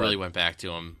 I never but really went back to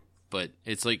them, but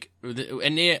it's like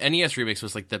NES Remix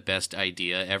was like the best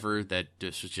idea ever. That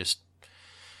this was just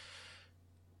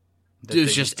that it was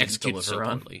they just didn't executed so deliver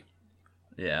on. poorly.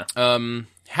 Yeah.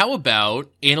 How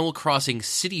about Animal Crossing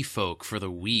City Folk for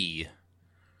the Wii?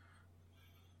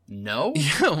 No.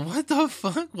 Yeah, what the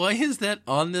fuck? Why is that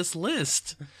on this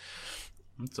list?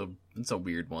 It's a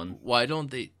weird one. Why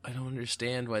don't they? I don't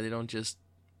understand why they don't just.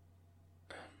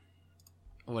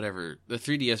 Whatever. The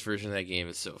 3DS version of that game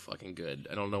is so fucking good.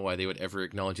 I don't know why they would ever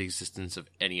acknowledge the existence of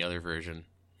any other version.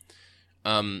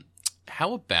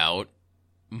 How about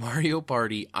Mario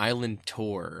Party Island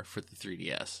Tour for the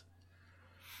 3DS?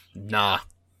 Nah.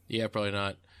 Yeah, probably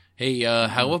not. Hey,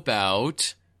 how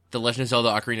about The Legend of Zelda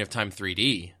Ocarina of Time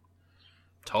 3D?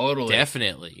 Totally.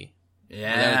 Definitely.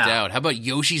 Yeah. Without a doubt. How about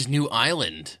Yoshi's New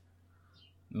Island?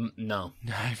 No.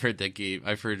 I've heard that game.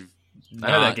 I've heard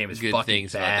that game is good fucking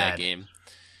things about bad. that game.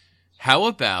 How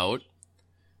about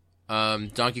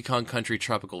Donkey Kong Country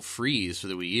Tropical Freeze for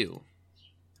the Wii U?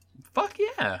 Fuck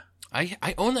yeah.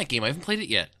 I own that game. I haven't played it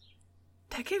yet.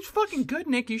 That game's fucking good,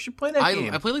 Nick. You should play that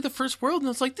game. I played like the first world, and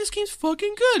I was like, this game's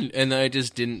fucking good. And then I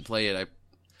just didn't play it.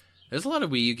 There's a lot of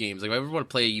Wii U games. Like, if I ever want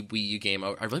to play a Wii U game, I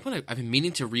really want to. I've been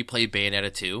meaning to replay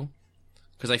Bayonetta 2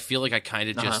 because I feel like I kind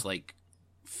of just like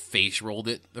face rolled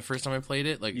it the first time I played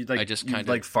it. Like, I just kind of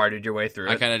like farted your way through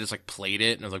I it. kind of just like played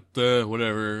it, and I was like,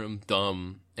 whatever, I'm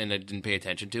dumb, and I didn't pay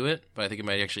attention to it. But I think it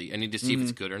might actually. I need to see if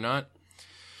it's good or not.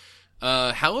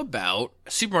 How about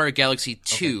Super Mario Galaxy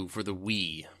 2 for the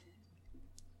Wii?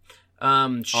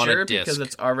 Sure, disc. because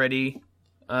it's already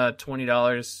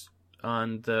 $20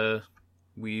 on the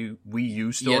Wii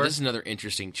U store. Yeah, this is another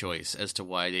interesting choice as to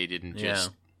why they didn't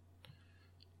just.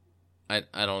 I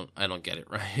don't get it,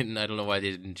 right? And I don't know why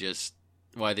they didn't just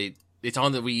it's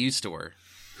on the Wii U store.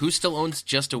 Who still owns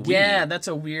just a Wii? Yeah, that's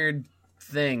a weird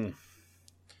thing.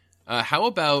 How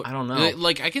about I don't know.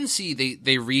 Like I can see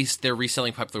they're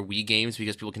reselling popular Wii games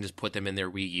because people can just put them in their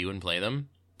Wii U and play them.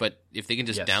 But if they can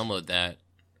just Yes. download that,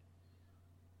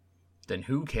 Then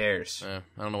who cares? I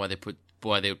don't know why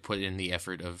they would put in the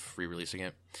effort of re-releasing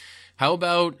it. How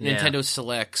about Nintendo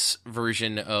Select's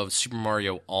version of Super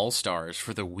Mario All-Stars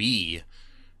for the Wii?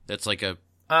 That's like a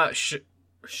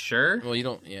Sure. well, you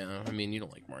don't. Yeah, I mean, you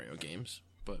don't like Mario games,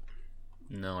 but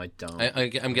No, I don't.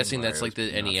 I'm guessing that's like the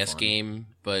Mario's not NES fun. game,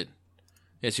 but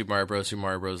yeah, Super Mario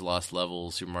Bros. Lost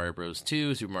Levels, Super Mario Bros.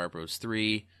 2, Super Mario Bros.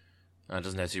 3. It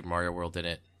doesn't have Super Mario World in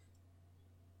it.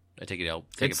 I take it out.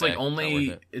 Take It's it like back. Not worth only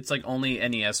it. it's like only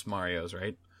NES Mario's,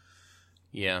 right?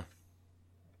 Yeah.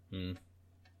 Hmm.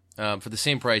 For the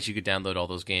same price, you could download all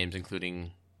those games,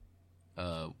 including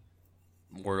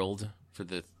World for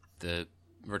the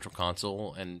Virtual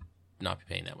Console, and not be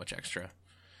paying that much extra.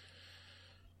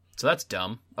 So that's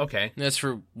dumb. Okay, And that's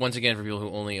for once again for people who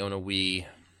only own a Wii,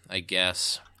 I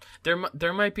guess.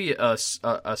 there might be a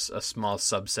small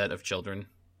subset of children.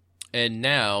 And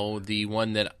now the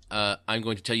one that I'm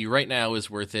going to tell you right now is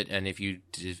worth it. And if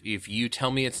you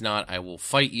tell me it's not, I will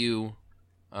fight you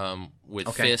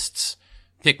with fists.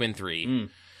 Pikmin 3.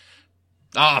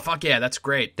 Oh, fuck yeah, that's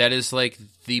great. That is like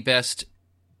the best.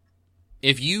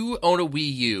 If you own a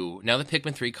Wii U, now the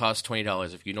Pikmin 3 costs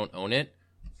 $20. If you don't own it,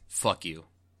 fuck you.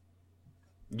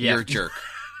 Yeah. You're a jerk.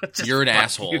 Just You're an fuck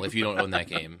asshole you. if you don't own that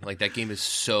game. Like, that game is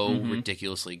so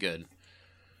ridiculously good.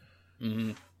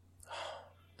 Mm-hmm.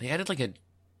 They added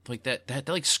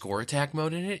that score attack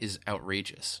mode in it is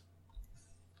outrageous.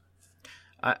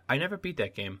 I never beat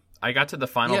that game. I got to the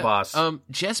final boss.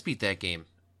 Jess beat that game.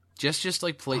 Jess just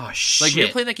played. Oh, Like, shit. we were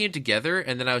playing that game together,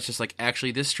 and then I was just like,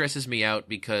 actually, this stresses me out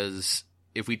because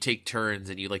if we take turns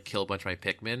and you kill a bunch of my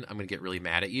Pikmin, I'm gonna get really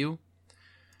mad at you.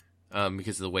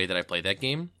 Because of the way that I played that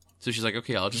game. So she's like,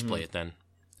 okay, I'll just play it then,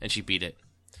 and she beat it.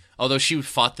 Although she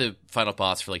fought the final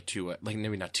boss for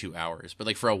maybe not 2 hours,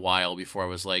 but for a while before I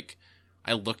was like,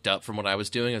 I looked up from what I was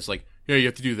doing. I was like, yeah, you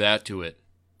have to do that to it.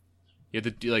 You have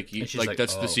to do And she's like,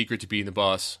 that's oh. the secret to beating the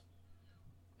boss.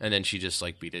 And then she just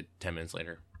beat it 10 minutes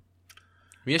later.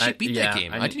 I mean, she beat that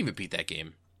game. I didn't even beat that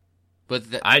game. But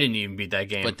I didn't even beat that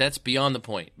game. But that's beyond the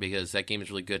point because that game is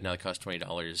really good. Now it costs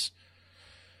 $20.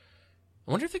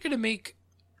 I wonder if they're going to make.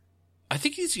 I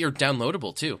think these are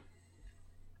downloadable too.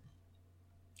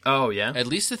 Oh yeah. At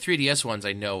least the 3DS ones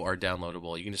I know are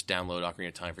downloadable. You can just download Ocarina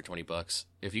of Time for $20.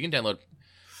 If you can download,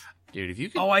 dude, if you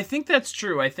can, Oh, I think that's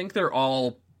true. I think they're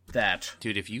all that.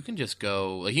 dude, if you can just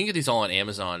go, you can get these all on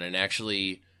Amazon, and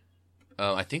actually,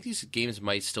 I think these games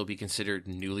might still be considered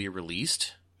newly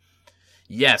released.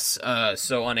 Yes.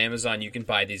 So on Amazon, you can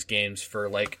buy these games for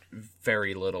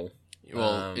very little.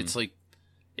 Well, it's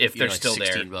if they're still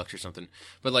 $16 there. or something.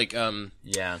 But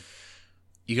Yeah.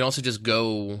 you can also just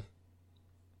go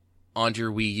onto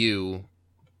your Wii U,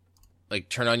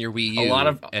 turn on your Wii U, A lot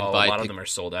of buy them are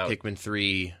sold out. Pikmin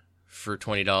 3 for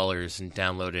 $20 and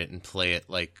download it and play it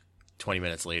 20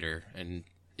 minutes later. And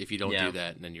if you don't do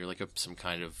that, then you're some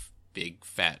kind of big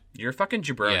fat. You're a fucking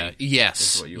jabroni. Yeah.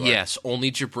 Yes. is what you are. Yes.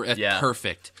 Only jabroni. Yeah.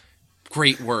 Perfect.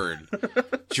 Great word.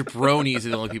 Jabronis are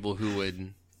the only people who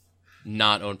would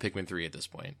not own Pikmin 3 at this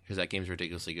point because that game's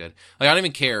ridiculously good. I don't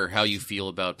even care how you feel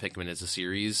about Pikmin as a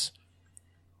series.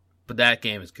 But that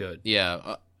game is good.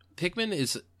 Yeah. Pikmin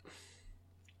is.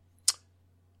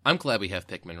 I'm glad we have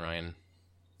Pikmin, Ryan.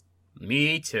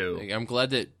 Me too. I'm glad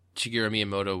that Shigeru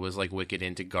Miyamoto was wicked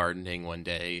into gardening one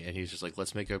day, and he was just like,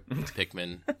 "Let's make a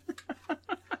Pikmin."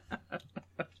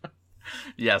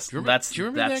 Yes, Do you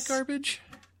remember that garbage?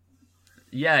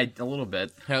 Yeah, a little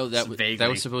bit. How that Vaguely. that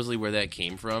was supposedly where that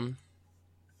came from.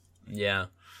 Yeah,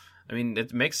 I mean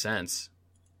it makes sense.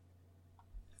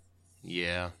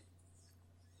 Yeah.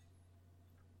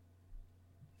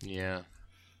 Yeah.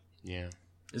 Yeah.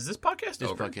 Is this podcast This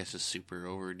over? podcast is super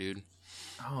over, dude.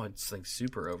 Oh, it's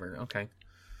super over. Okay.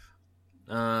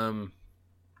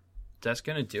 That's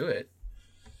gonna do it.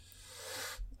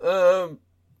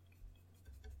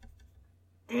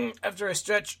 After I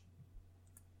stretch.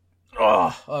 Oh,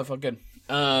 I felt good.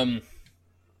 We're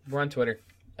on Twitter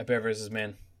at Bear vs.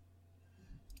 Man.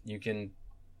 You can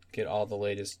get all the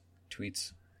latest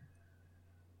tweets,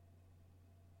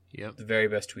 Yep. the very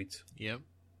best tweets. Yep.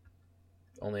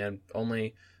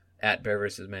 Only at Bear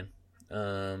vs. Man.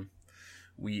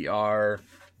 We are.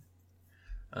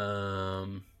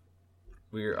 We're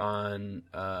on.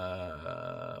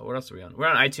 What else are we on? We're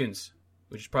on iTunes,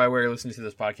 which is probably where you're listening to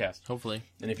this podcast. Hopefully.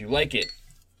 And if you like it,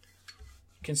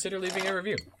 consider leaving a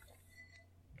review.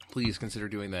 Please consider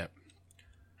doing that.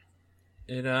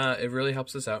 It really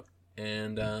helps us out,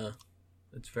 and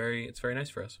it's very nice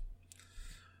for us.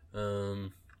 We're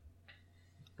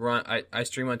on. I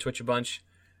stream on Twitch a bunch.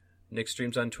 Nick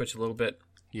streams on Twitch a little bit.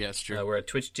 Yeah, it's true. We're at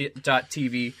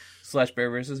twitch.tv/Bear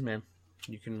vs. Man.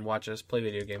 You can watch us play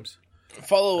video games.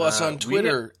 Follow us on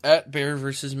Twitter at Bear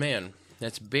vs. Man.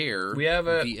 That's Bear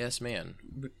vs. Man.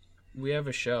 We have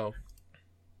a show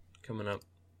coming up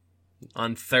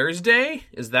on Thursday.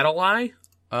 Is that a lie?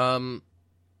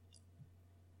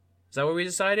 Is that what we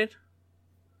decided?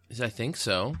 I think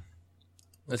so.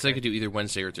 So I could do either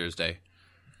Wednesday or Thursday.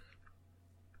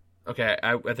 Okay,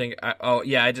 I think.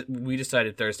 We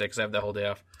decided Thursday because I have the whole day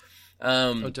off.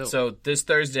 Dope. So this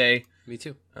Thursday, Me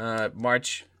too.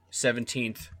 March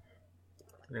 17th,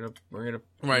 we're gonna.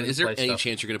 Ryan, is there play any stuff.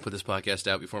 chance you're going to put this podcast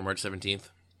out before March 17th?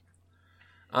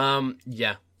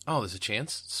 Yeah. Oh, there's a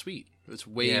chance? Sweet. It's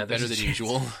way Yeah, there's better a than chance.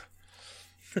 usual.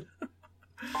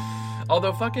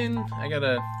 Although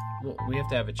we have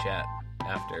to have a chat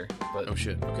after. But Oh,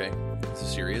 shit. Okay. This is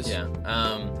serious? yeah.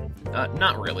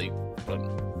 Not really, but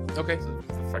Okay.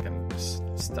 fucking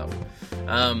stuff.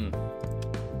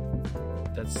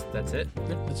 That's it.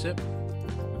 Yeah, that's it.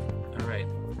 All right.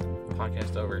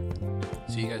 Podcast over.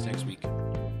 See you guys next week.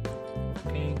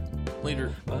 Okay.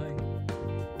 Later. Bye.